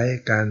ะใช้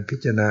การพิ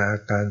จารณาอา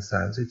การ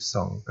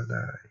32ก็ไ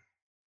ด้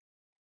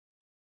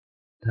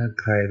ถ้า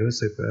ใครรู้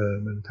สึก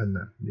มันถ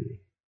นัดดี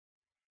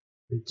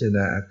พิจารณ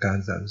าอาการ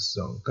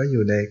32ก็อ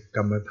ยู่ในก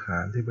รรมฐา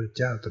นที่พระ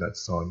เจ้าตรัส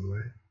สอนไ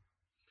ว้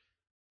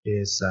เก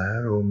สา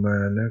โรมา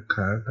นะข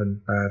าทัน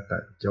ตาตะ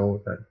โจ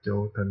ตะโจ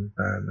ทันต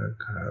านะ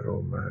ขาโร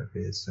มาเก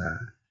สา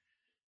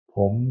ผ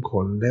มข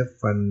นเล็บ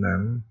ฟันหนั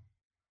ง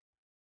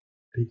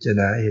พิจาร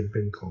ณาเห็นเ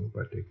ป็นของป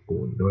ฏิกู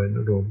ลโดยอ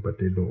นุโลมป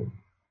ฏิโลม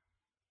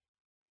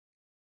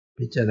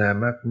พิจารณา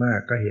มาก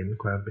ๆก็เห็น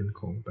ความเป็น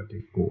ของป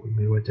ฏิกูลไ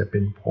ม่ว่าจะเป็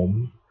นผม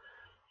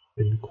เ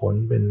ป็นขน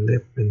เป็นเล็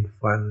บเป็น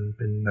ฟันเ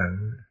ป็นหนัง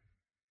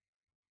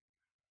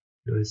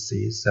โดย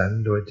สีสัน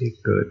โดยที่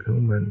เกิดของ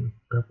มัน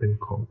ก็เป็น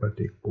ของป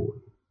ฏิกูล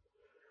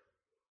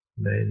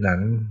ในหนั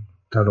ง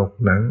ถลก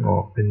หนังออ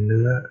กเป็นเ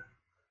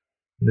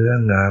นื้อ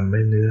งามไ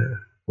ม่เนื้อ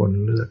ปน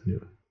เลือดอ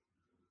ยู่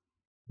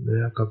เนื้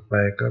อเข้าไป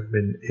ก็เป็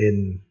นเอ็น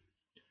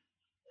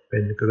เป็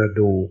นกระ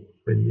ดูก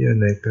เป็นเยื่อ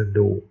ในกระ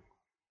ดูก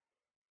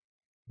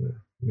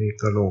มี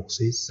กะโหลก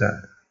ศีรษะ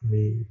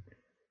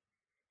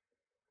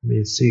มี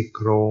ซี่โค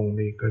รง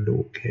มีกระดู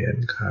กแขน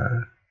ขา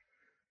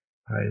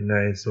ภายใน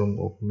ทรวง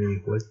อกมี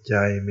หัวใจ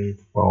มี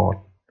ปอด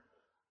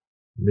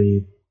มี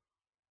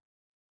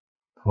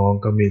ท้อง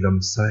ก็มีล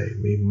ำไส้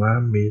มีม้า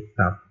มมี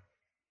ตับ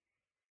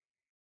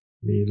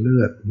มีเลื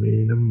อดมี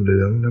น้ำเหลื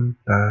องน้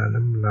ำตา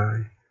น้ำลาย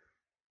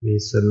มี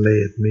เสล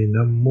ดมี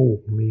น้ำมูก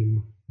มี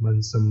มัน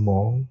สม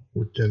อง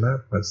อุจจาระ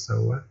ปัสสา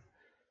วะ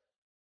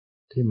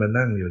ที่มา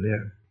นั่งอยู่เนี่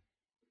ย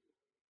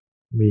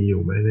มีอ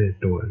ยู่ไหมใน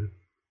ตัว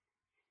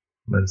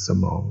มันส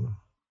มอง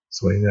ส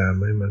วยงาม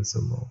ไหมมันส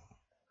มอง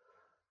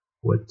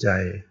หัวใจ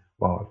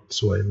ปอด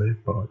สวยไหม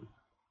ปอด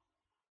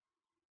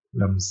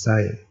ลำไส้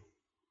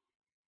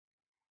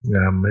ง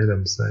ามไหมล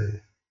ำไส้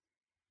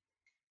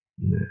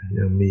เนี่ย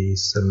ยังมี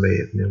เสล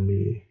ดยัง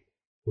มี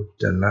อุจ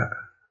จาระ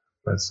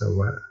ปัสสาว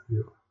ะอ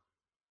ยู่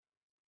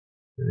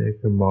นี่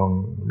ก็มอง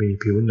มี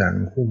ผิวหนัง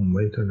หุ้มไ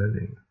ว้เท่านั้นเ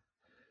อง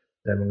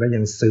แต่มันก็ยั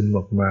งซึมอ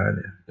อกมาเ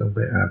นี่ยต้องไป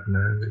อาบ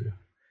น้ำกันอยู่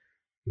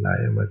ไหล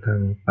ออกมาทา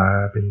งตา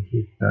เป็น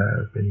ขี้ตา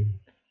เป็น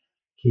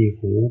ขี้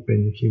หูเป็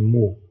นขี้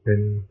มูกเป็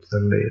นเส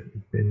ลด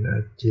เป็นอา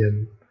เจียน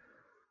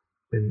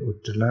เป็นอุจ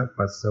จาระ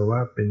ปัสสาวะ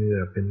เป็นเหงื่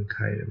อเป็นไ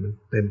ข่มัน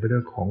เต็มไปด้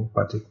วยของป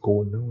ฏิกู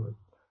ลทั้งหมด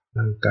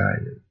ร่างกาย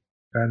เนี่ย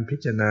การพิ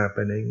จารณาไป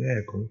ในแง่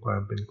ของควา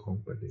มเป็นของ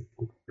ปฏิ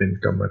กูลเป็น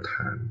กรรมฐ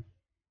าน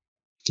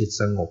จิต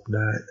สงบไ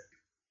ด้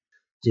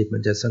จิตมั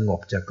นจะสงบ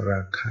จากร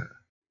าคะ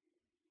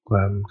คว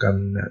ามก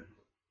ำหนัด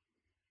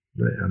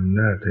ด้วยอำน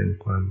าจแห่ง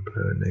ความเพ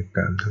ลินในก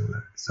ามทั้งหล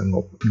ายสง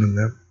บระ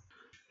งับ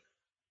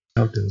เ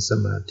ข้าถึงส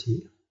มาธิ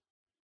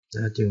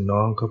จึงน้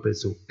อมเข้าไป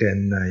สู่แกน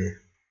ใน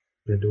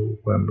ไปดู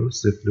ความรู้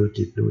สึกดู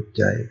จิตดูใ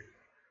จ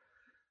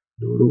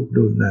ดูรูป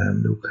ดูนาม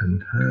ดูขัน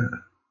ธ์ห้า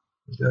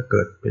ก็เ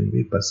กิดเป็น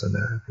วิปัสสน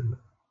าขึ้นม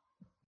า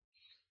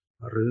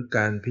หรือก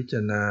ารพิจา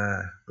รณา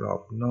กรอ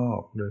บนอ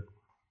กโดย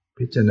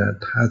พิจารณา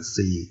ธาตุ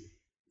สี่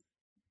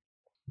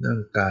ร่า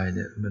งกายเ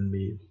นี่ยมั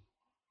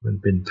น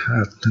เป็นธา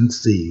ตุทั้ง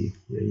สี่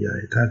ใหญ่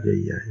ๆธาตุ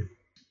ใหญ่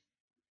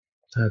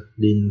ๆธาตุ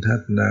ดินธา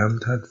ตุน้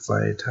ำธาตุไฟ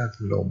ธาตุ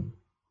ลม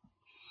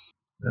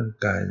ร่าง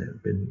กายเนี่ย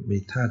มี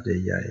ธาตุ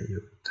ใหญ่ๆอ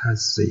ยู่ธา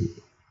ตุสี่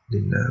ดิ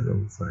นน้ำล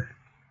มไฟ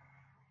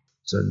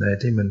ส่วนไหน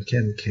ที่มันแ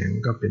ข็ง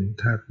ก็เป็น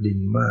ธาตุดิน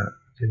มาก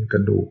เช่นกร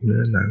ะดูกเนื้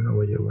อหนังอ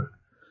วัยวะ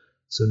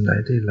ส่วนไหน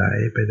ที่ไหล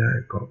ไปได้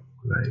ก็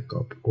ไหลก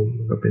อบกลุ่ม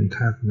ก็เป็นธ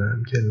าตุน้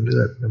ำเช่นเลื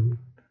อดน้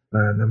ำต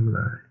าน้ำล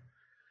าย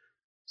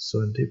ส่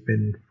วนที่เป็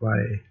นไฟ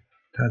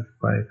ธาตุ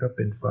ไฟก็เ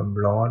ป็นความ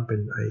ร้อนเป็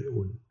นไอ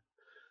อุ่น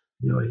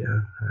ย่อยอา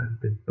หาร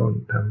เป็นต้น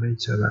ทำให้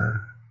ชรา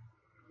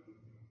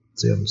เ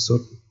สื่อมทรุ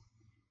ด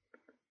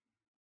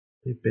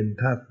ที่เป็น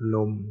ธาตุล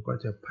มก็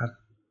จะพัด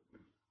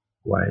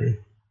ไหว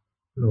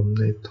ลม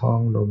ในท้อง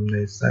ลมใน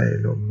ไส้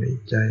ลมใน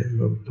ใจ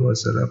ลมทั่ว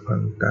สารพั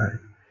งกาย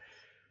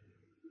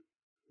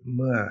เ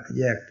มื่อแ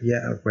ยกแย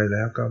ะออกไปแ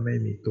ล้วก็ไม่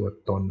มีตัว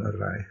ตนอะ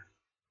ไร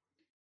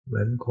เห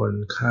มือนคน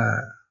ฆ่า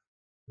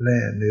แล่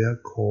เนื้อ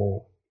โค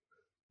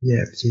แย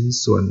กชิ้น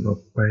ส่วนออ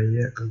กไปแย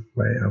กออกไป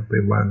เอาไป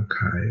วางข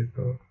าย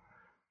ก็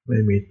ไม่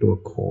มีตัว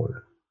โคแ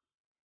ล้ว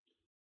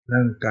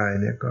ร่างกาย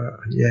เนี่ยก็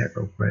แยกอ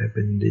อกไปเ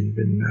ป็นดินเ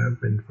ป็นน้ำ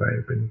เป็นไฟ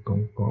เป็นก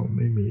องไ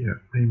ม่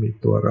มี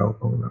ตัวเรา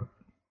ของเรา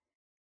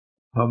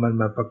พอมัน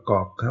มาประก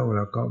อบเข้าแ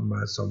ล้วก็ม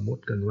าสมมุ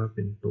ติกันว่าเ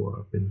ป็นตัว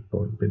เป็นต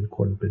นเป็นค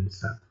นเป็น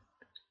สัตว์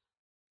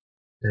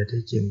แต่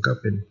ที่จริงก็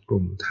เป็นก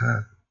ลุ่มธา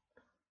ตุ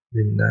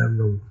ดินน้ำ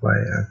ลมไฟ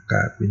อาก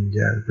าศวิญญ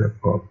าณประ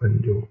กอบกัน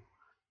อยู่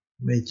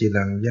ไม่จี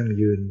รังยั่ง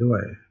ยืนด้ว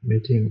ยไม่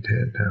เที่ยงแท้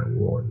ถา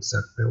วรสั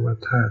กแต่ว่า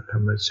ธาตุธร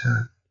รมชา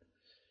ติ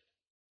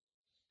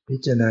พิ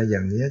จารณาอย่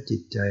างนี้จิ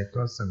ตใจ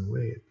ก็สังเว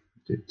ช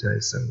จิตใจ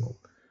สงบ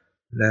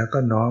แล้วก็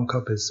น้อมเข้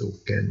าไปสู่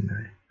แกนใน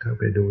เข้า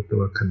ไปดูตั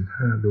วขันธ์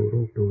ห้าดู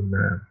รูปดูน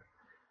าม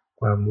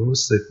ความรู้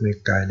สึกใน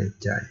กายใน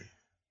ใจ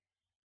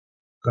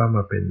ก็ม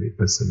าเป็นวิ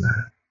ปัสสนา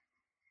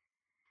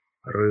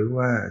หรือ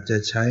ว่าจะ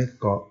ใช้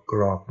เกาะก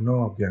รอบน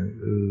อกอย่าง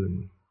อื่น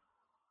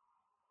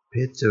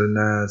พิจารณ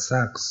าซ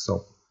ากศ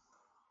พ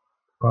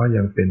ก็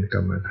ยังเป็นก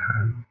รรมฐา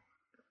น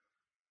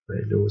ไป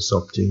ดูศ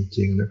พจ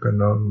ริงๆแล้วก็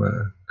น้อมมา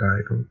กาย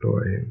ของตัว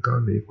เองก็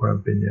มีความ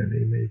เป็นอย่าง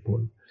นี้ไม่พ้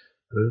น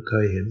หรือเค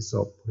ยเห็นศ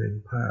พเห็น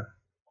ภาพ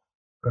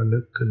ก็นึ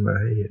กขึ้นมา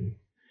ให้เห็น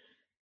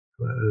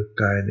ว่า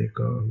กายนี้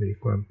ก็มี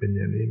ความเป็นอ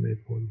ย่างนี้ไม่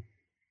พ้น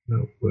เน่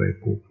าเปื่อย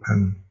ผุพัง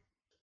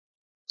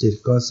จิต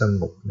ก็ส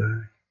งบได้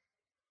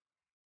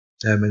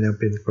แต่มันยัง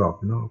เป็นกรอบ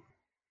นอก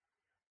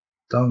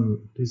ต้อง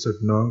ที่สุด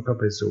น้องเข้า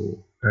ไปสู่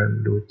การ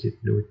ดูจิต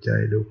ดูใจ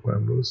ดูควา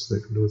มรู้สึ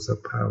กดูส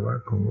ภาวะ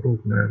ของรู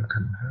ปนาม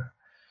ขันธ์ห้า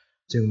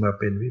จึงมา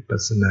เป็นวิปั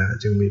สสนา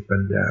จึงมีปั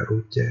ญญา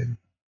รู้แจ้ง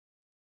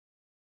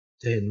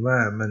จะเห็นว่า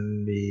มัน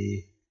มี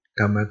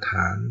กรรมฐ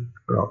าน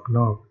กรอบน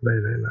อกได้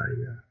หลายๆ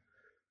อย่าง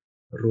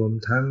รวม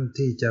ทั้ง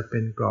ที่จะเป็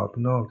นกรอบ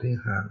นอกที่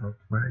ห่างออก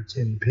มาเ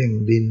ช่นเพ่ง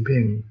ดินเ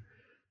พ่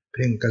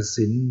งก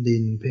สิณดิ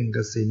นเพ่งก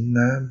สิณ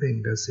น้ำเพ่ง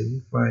กสิณ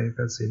ไฟก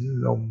สิณ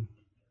ลม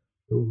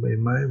ดูใบ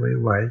ไม้ไ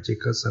หวๆจิต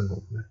ก็สง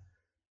บนะ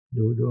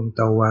ดูดวง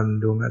ตะวัน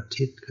ดวงอา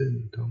ทิตย์ขึ้น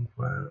ท้อง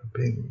ฟ้าเ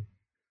พ่ง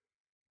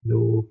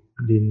ดู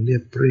ดินเ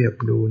รียบ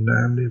ดูน้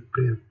ำเรีย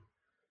บ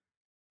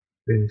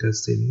เป็นก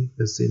สิ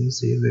ณ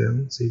สีเหลือง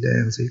สีแด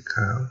งสีข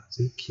าว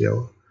สีเขียว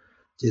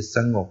จิตส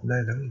งบได้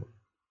ทั้งหมด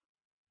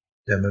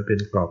แต่มันเป็น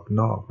กรอบ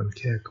นอกมัน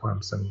แค่ความ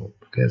สงบ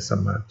แค่ส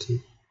มาธิ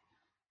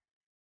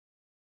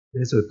ใน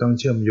สุดต้อง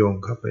เชื่อมโยง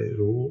เข้าไป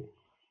รู้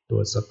ตั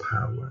วสภ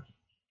าวะ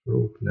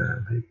รูปนาม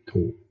ให้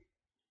ถูก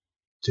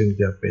จึง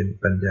จะเป็น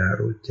ปัญญา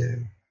รู้แจ้ง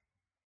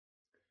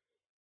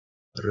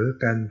หรือ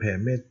การแผ่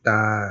เมตต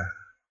า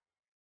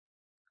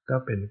ก็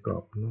เป็นกรอ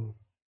บนอก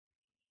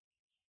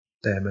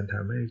แต่มันท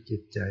ำให้จิ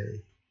ตใจ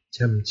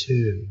ช่ำ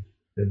ชื่น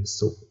เป็น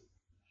สุข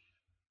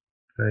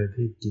ใคร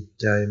ที่จิต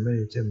ใจไม่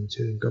ช่ำ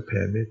ชื่นก็แ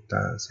ผ่เมตต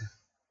าเสีย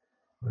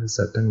ว่า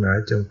สัตว์ทั้งหลาย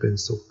จงเป็น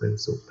สุข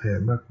แผ่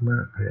มา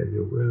กๆแผ่อ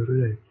ยู่เ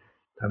รื่อย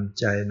ๆทำ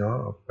ใจน้อม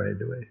ออกไป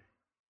ด้วย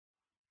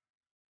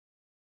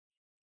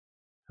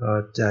พอ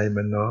ใจ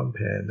มันน้อมแ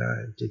ผ่ได้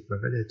จิตมัน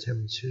ก็จะช่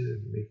ำชื่น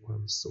มีควา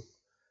มสุข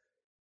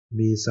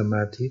มีสม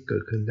าธิเกิ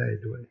ดขึ้นได้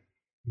ด้วย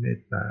เม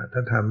ตตาถ้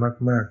าท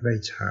ำมากๆได้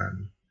ฌาน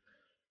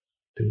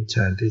ถึงฌ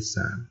านที่ส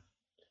าม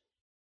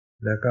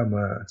แล้วก็ม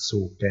า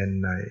สู่แกน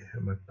ใน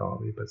มาต่อ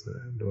วิปัสสน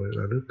าโดยร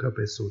ะลึกเข้าไป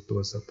สู่ตั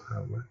วสภา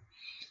วะ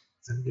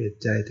สังเกต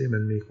ใจที่มั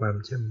นมีความ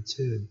แช่ม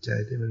ชื่นใจ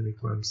ที่มันมี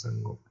ความส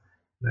งบ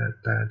หน้า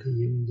ตาที่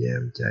ยิ้มแย้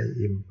มใจ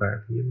อิ่มปาก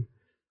ยิ้ม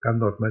กำ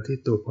หนดมาที่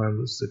ตัวความ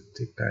รู้สึก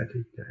ที่กาย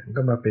ที่ใจ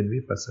ก็มาเป็น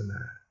วิปัสสน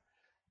า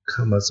เข้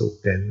ามาสู่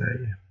แกนใน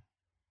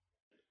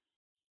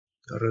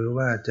หรือ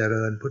ว่าเจ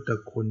ริญพุทธ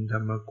คุณธร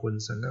รมคุณ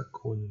สังฆ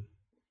คุณ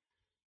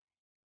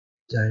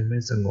ใจไม่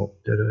สงบ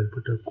เจริญพุ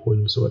ทธคุณ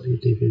สวดอิ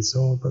ติปิโส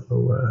ภะคะ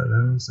วะอะระ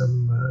หังสัม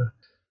มา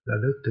ระ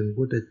ลึกถึง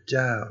พุทธเ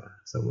จ้า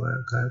สวาก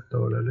ขาโต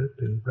ระลึก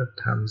ถึงพระ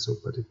ธรรมสุ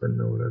ปฏิปันโ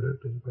นระลึก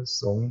ถึงพระ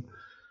สงฆ์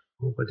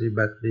ผู้ปฏิ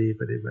บัติดี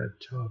ปฏิบัติ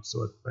ชอบส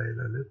วดไป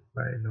ระลึกไป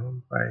น้อม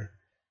ไป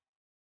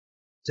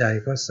ใจ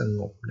ก็สง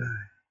บได้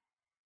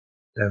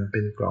แต่เป็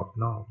นกรอบ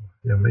นอก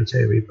ยังไม่ใช่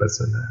วิปัสส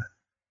นา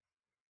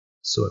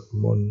สวด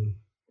มนต์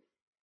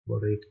บ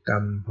ริกร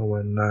รมภาว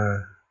นา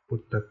พุ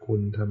ทธคุ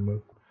ณธรรม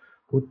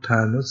พุทธา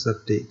นุส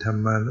ติธร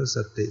รมานุส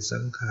ติสั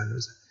งขานุ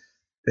สติ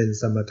เป็น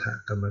สมถ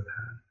กรรมฐ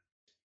าน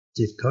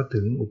จิตเข้า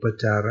ถึงอุป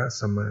จาร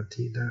สมา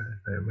ธิได้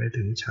แต่ไม่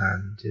ถึงฌาน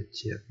เ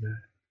ฉียดได้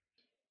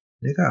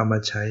นี่ก็เอามา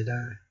ใช้ไ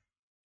ด้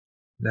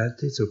และ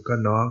ที่สุดก็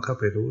น้อมเข้า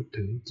ไปรู้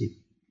ถึงจิต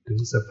ถึง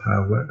สภา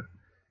วะ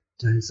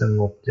ใจสง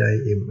บใจ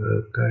อิ่มเอิ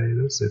บกาย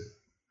รู้สึก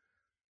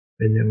เ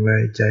ป็นอย่างไร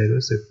ใจ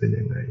รู้สึกเป็น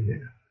ยังไงเนี่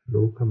ย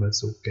รู้เข้ามา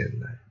สู่แก่น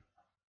ใน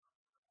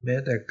แม้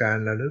แต่การ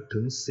ระลึกถึ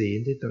งศีล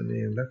ที่ตนเอ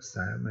งรักษ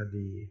ามา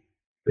ดี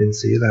เป็น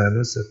ศีลา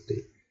นุสติ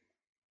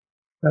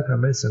ก็ท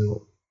ำให้สง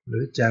บหรื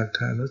อจาค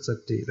านุส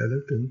ติระลึ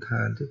กถึงท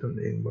านที่ตน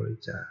เองบริ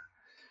จาค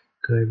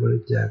เคยบ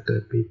ริจาคเกิ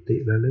ดปิติ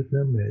ระลึกแ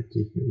ล้วแหม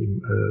จิตอิ่ม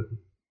เอิบ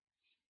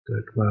เกิ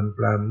ดความป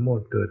ราโม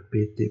ทย์เกิด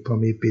ปิติพอ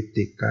มีปิ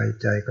ติกาย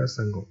ใจก็ส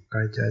งบก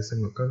ายใจส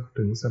งบก็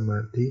ถึงสมา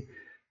ธิ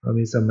พอ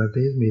มีสมา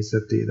ธิมีส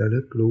ติระ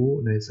ลึกรู้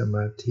ในสม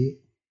าธิ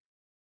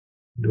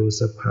ดู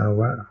สภา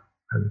วะ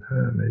ขันธ์ห้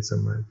าในส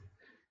มาธิ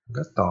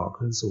ก็ต่อ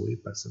ขึ้นสู่วิ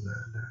ปัสสนา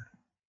ได้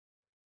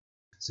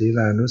ศีล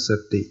านุส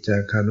ติจา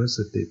คานุส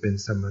ติเป็น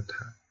สมถ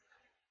ะ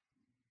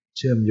เ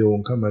ชื่อมโยง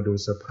เข้ามาดู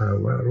สภา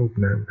วะรูป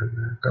นามขันธ์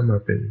ห้าก็มา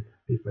เป็น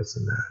วิปัสส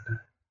นาได้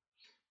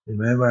เห็นไ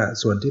หมว่า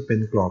ส่วนที่เป็น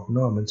กรอบน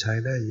อกมันใช้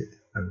ได้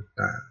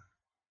ต่าง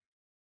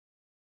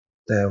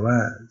ๆแต่ว่า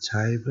ใ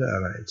ช้เพื่ออะ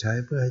ไรใช้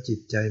เพื่อให้จิต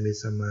ใจมี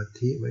สมา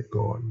ธิไว้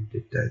ก่อนจิ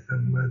ตใจตั้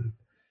งมั่น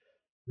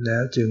แล้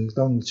วจึง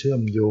ต้องเชื่อ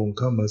มโยงเ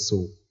ข้ามา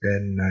สู่แก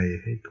นใน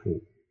ให้ถู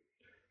ก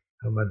เ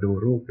ข้ามาดู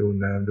รูปดู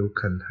นามดู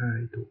ขันธ์ห้าใ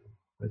ห้ถูก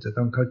มันจะ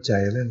ต้องเข้าใจ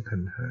เรื่องขั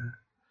นธ์ห้า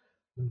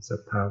เรื่องส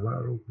ภาวะ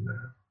รูปนา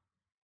ม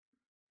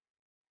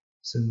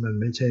ซึ่งมัน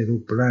ไม่ใช่รู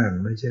ปร่าง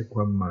ไม่ใช่คว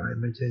ามหมาย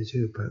ไม่ใช่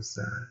ชื่อภาษ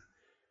า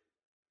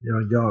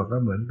ย่อๆก็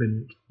เหมือนเป็น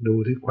ดู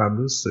ที่ความ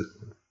รู้สึก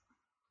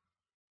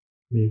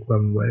มีควา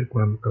มไว้ค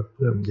วามกระเ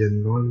พื่อมเย็น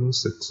ร้อนรู้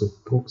สึกสุข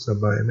ทุกข์ส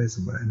บายไม่ส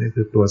บายนี่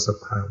คือตัวส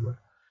ภาวะ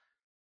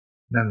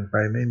นั่งไป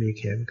ไม่มี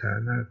แขนขา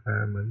หน้าตา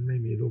เหมือนไม่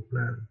มีรูป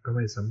ร่างก็ไ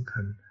ม่สำคั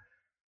ญ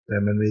แต่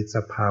มันมีส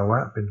ภาวะ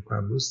เป็นควา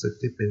มรู้สึก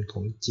ที่เป็นข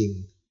องจริง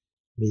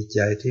มีใจ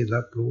ที่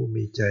รับรู้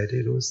มีใจ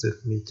ที่รู้สึก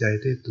มีใจ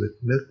ที่ตรึก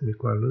นึกมี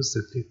ความรู้สึ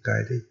กที่กา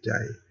ยที่ใจ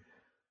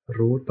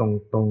รู้ต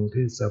รงๆ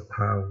ที่สภ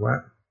าวะ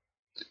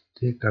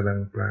ที่กำลั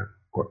งปรา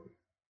กฏ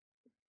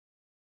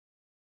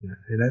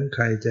ดังนั้นใค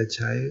รจะใ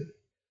ช้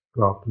ก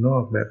รอบนอ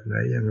กแบบไหน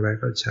อย่างไร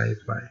ก็ใช้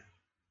ไป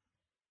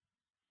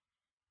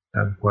ต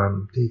ามความ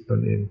ที่ต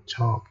นเองช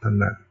อบถ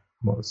นัด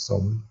เหมาะส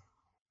ม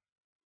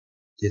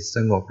จิตส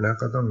งบแล้ว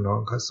ก็ต้องน้อ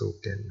มเข้าสู่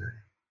แก่นใน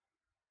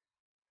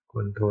ค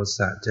นโทส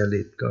ะจ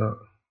ริตก็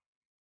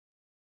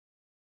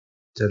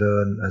เจริ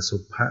ญอสุ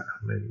ภะ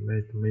ไ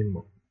ม่เหม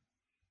าะ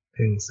เ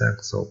พ่งแทรก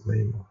ศพไม่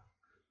เหมาะ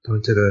ต้อง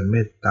เจริญเม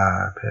ตตา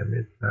แผ่เม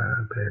ตตา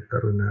แผ่ก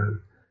รุณา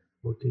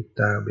มุทิ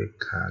ตาเบก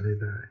ขาไ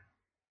ด้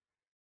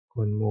ค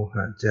นโมห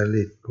ะจ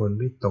ริตคน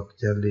วิตก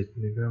จริต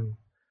นี่ก็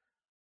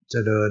เจ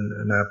ริญอ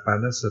านาปา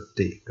นส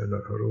ติกำหน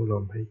ดรู้ล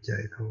มหายใจ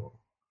เข้าออก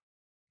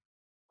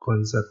คน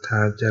ศรัทธ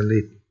าจ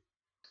ริต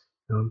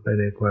น้อมไป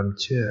ในความ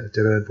เชื่อเจ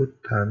ริญพุท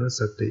ธานุ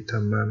สติธร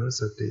รมานุ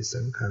สติ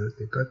สังขานุส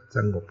ติก็ส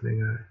งบได้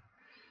ง่าย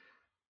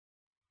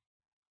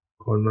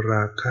คนร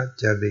าคะ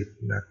จริต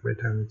หนักไป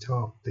ทางชอ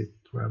บติด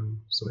ความ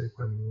สวยค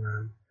วามงา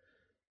ม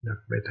หนัก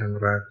ไปทาง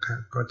ราคะ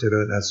ก็เจ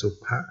ริญอสุ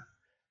ภะ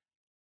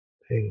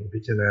เพ่งพิ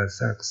จารณาซ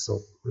ากศ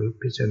พหรือ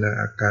พิจารณา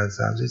อาการ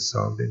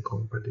32เป็นขอ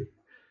งประดิษฐ์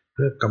เ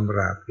พื่อกำร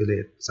าบกิเล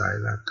สสาย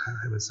ราคะ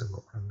ให้มันสง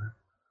บลงนะ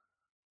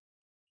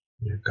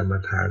เนี่ยกรรม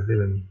ฐานที่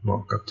มันเหมา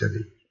ะกับจ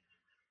ริต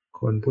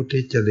คนพุทธิ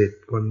จริต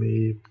คนมี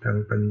ทาง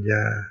ปัญญ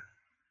า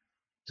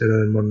เจริ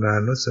ญมรณา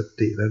นุส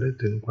ติและลึก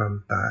ถึงความ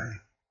ตาย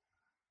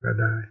ก็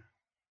ได้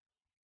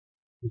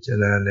พิจาร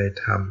ณาใน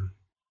ธรรม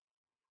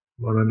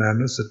มรณา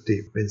นุสติ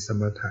เป็นส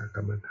มถก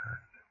รรมฐาน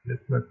ลึ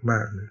กม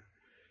ากๆนะ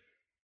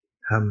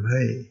ทำใ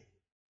ห้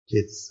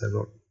จิตสง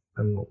บส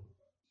งบ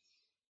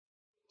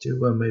ชื่อ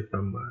ว่าไม่ปร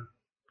ะมาท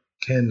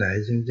แค่ไหน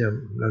จึงจะ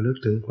ระลึก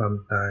ถึงความ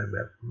ตายแบ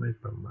บไม่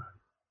ประมาท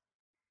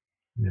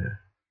เนี่ย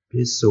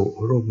ภิกษุ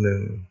รูปหนึ่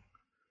ง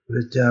พร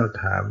ะเจ้า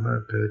ถามว่า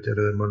เธอเจ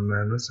ริญมรณา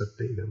นุส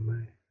ติหรือไ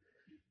ม่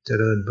เจ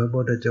ริญพระพุ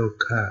ทธเจ้า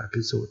ข้าภิ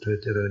กษุเธอ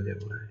เจริญอย่า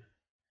งไร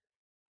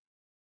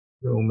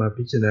ลงมา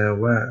พิจารณา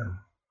ว่า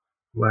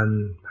วัน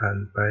ผ่าน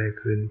ไป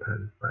คืนผ่า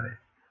นไป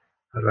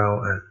เรา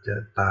อาจจะ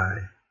ตาย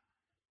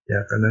อย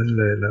ากนั้น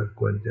เลยเรา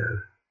ควรจะ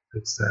ศึ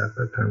กษาพ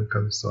ระธรรมค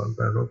ำสอนป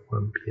รารภคว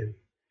ามเพียร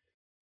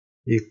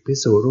อีกภิก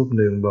ษุรูป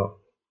หนึ่งบอก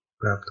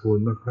กราบทูล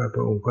ว่าข้าพ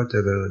ระองค์ก็เจ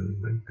ริญ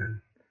เหมือนกัน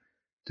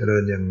เจริ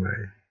ญอย่างไร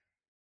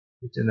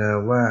พิจารณา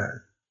ว่า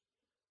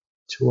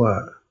ชั่ว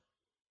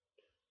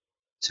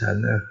ฉัน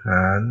อาห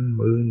าร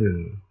มื้อหนึ่ง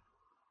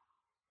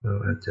เรา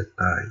อาจจะ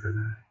ตายก็ไ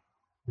ด้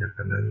อยาก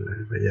นั้นเลย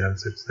พยายาม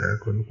ศึกษา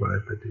ค้นคว้า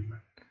ปฏิบั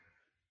ติ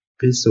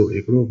ภิกษุ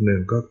อีกรูปหนึ่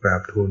งก็กรา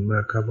บทูลว่า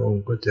ข้าพระอง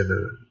ค์ก็เจ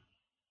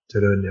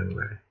ริญอย่าง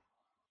ไร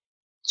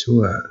ชั่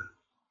ว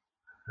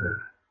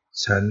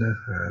ฉันอา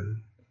หาร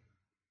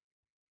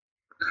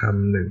ค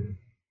ำหนึ่ง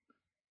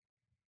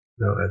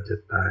เราอาจจะ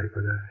ตายก็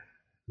ได้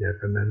อยาก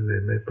นั้นเล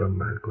ยไม่ประ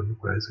มาทค้น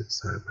คว้าศึก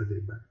ษาป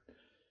ฏิบัติ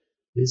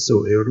ภิกษุ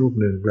อีกรูป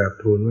หนึ่งกราบ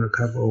ทูลว่า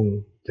ข้าพระองค์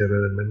เจ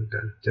ริญเหมือนกั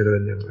นเจริ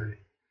ญอย่างไร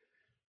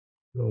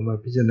ลงมา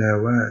พิจารณา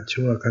ว่า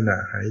ชั่วขณะ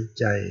หาย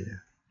ใจเนี่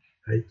ย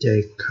หายใจ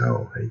เข้า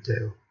หายใจ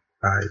ออก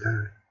ตายได้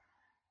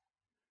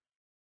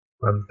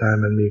ความตาย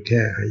มันมีแ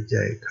ค่หายใจ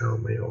เข้า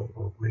ไม่ออก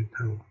ออกไม่เ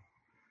ข้า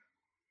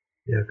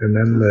อยาก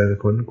นั้นเลย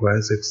ค้นคว้า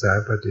ศึกษา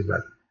ปฏิบั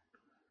ติ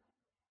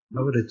พร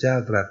ะพุทธเจ้า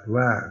ตรัส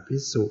ว่าภิ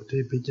กษุ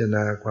ที่พิจารณ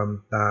าความ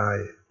ตาย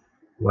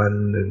วัน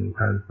หนึ่ง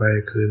ผ่านไป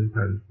คืน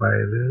ผ่านไป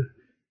หรือ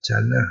ฉั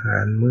นอาหา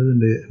รมื้อ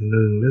ห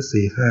นึ่งหรือ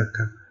4-5 ค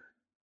รั้ง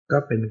ก็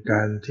เป็นก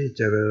ารที่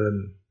เจริญ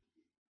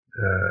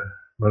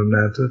มรณ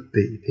านุส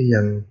ติที่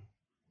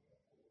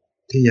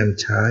ยัง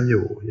ช้าอ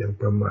ยู่ยัง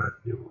ประมาท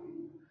อยู่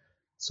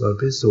ส่วน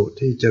ภิกษุ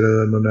ที่เจริ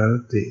ญมรณานุ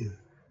สติ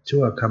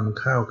ชั่วค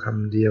ำข้าวค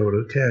ำเดียวหรื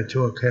อแ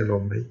ค่ล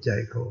มหายใจ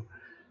เขา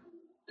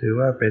ถือ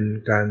ว่าเป็น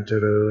การเจ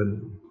ริญ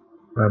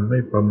ความไม่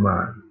ประม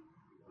าท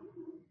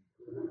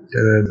เจ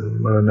ริญ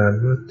มรณา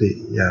นุสติ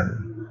อย่าง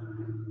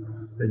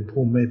เป็น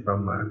ผู้ไม่ประ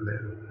มาทแล้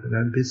วฉะ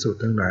นั้นภิกษุ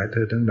ทั้งหลายเธ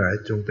อทั้งหลาย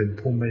จงเป็น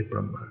ผู้ไม่ปร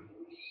ะมาท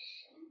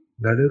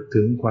ระลึก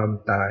ถึงความ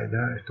ตายไ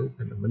ด้ทุกข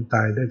ณะมันต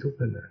ายได้ทุก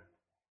ขณะ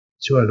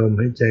ชั่วลม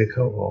หายใจเ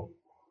ข้าออก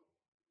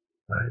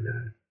ตายได้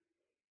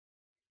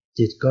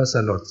จิตก็ส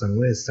ลดสัง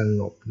เวชส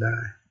งบได้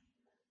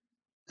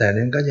แต่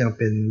นั้นก็ยัง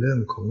เป็นเรื่อง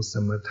ของส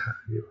มถะ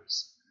อยู่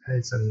ให้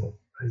สงบ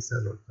ให้ส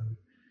ลด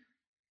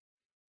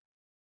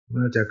เ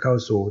มื่อจะเข้า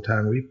สู่ทา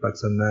งวิปัส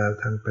สนา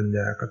ทางปัญญ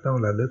าก็ต้อง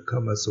ระลึกเข้า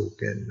มาสู่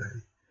แกนใน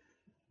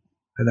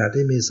ขณะ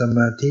ที่มีสม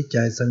าธิใจ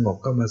สงบ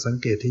ก็มาสัง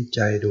เกตที่ใ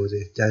จดู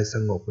สิใจส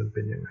งบมันเ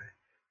ป็นยังไง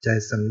ใจ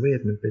สังเวช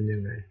มันเป็นยั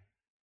งไง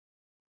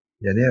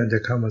อย่างนี้มันจะ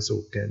เข้ามาสู่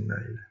แกนใน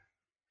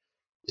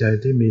ใจ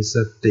ที่มีส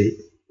ติ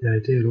ใจ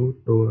ที่รู้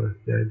ตัว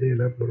ใจที่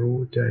รับรู้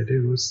ใจที่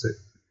รู้สึก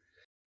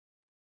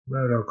เ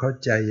มื่อเราเข้า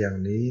ใจอย่าง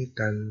นี้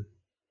การ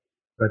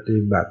ปฏิ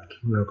บัติ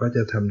เราก็จ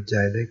ะทำใจ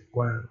ได้ก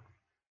ว้า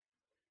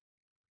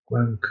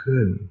ง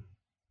ขึ้น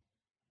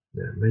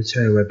ไม่ใ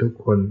ช่ว่าทุก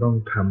คนต้อง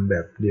ทำแบ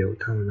บเดียว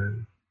เท่านั้น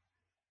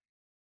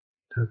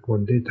ถ้าคน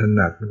ที่ถ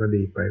นัดมันก็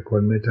ดีไปค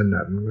นไม่ถ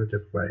นัดมันก็จะ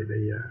ไปได้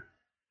ยาก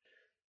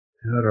แ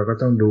ล้วเราก็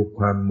ต้องดูค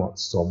วามเหมาะ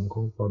สมข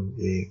องตน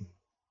เอง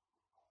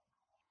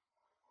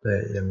แต่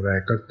อย่างไร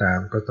ก็ตาม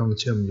ก็ต้อง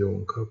เชื่อมโยง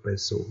เข้าไป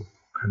สู่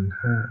ขันธ์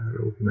ห้า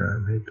รูปนาม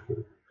ให้ถู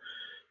ก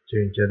จึ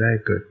งจะได้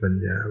เกิดปัญ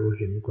ญารู้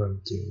เห็นความ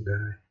จริงไ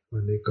ด้วั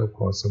นนี้ก็พ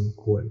อสม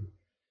ควร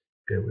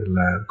แก่เวล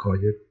าขอ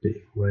ยุติ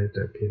ไว้แ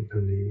ต่เพียงเท่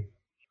านี้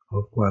ขอ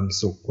ความ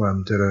สุขความ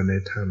เจริญใน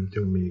ธรรมจ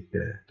งมีแ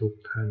ก่ทุก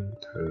ท่าน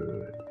เทอ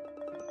ญ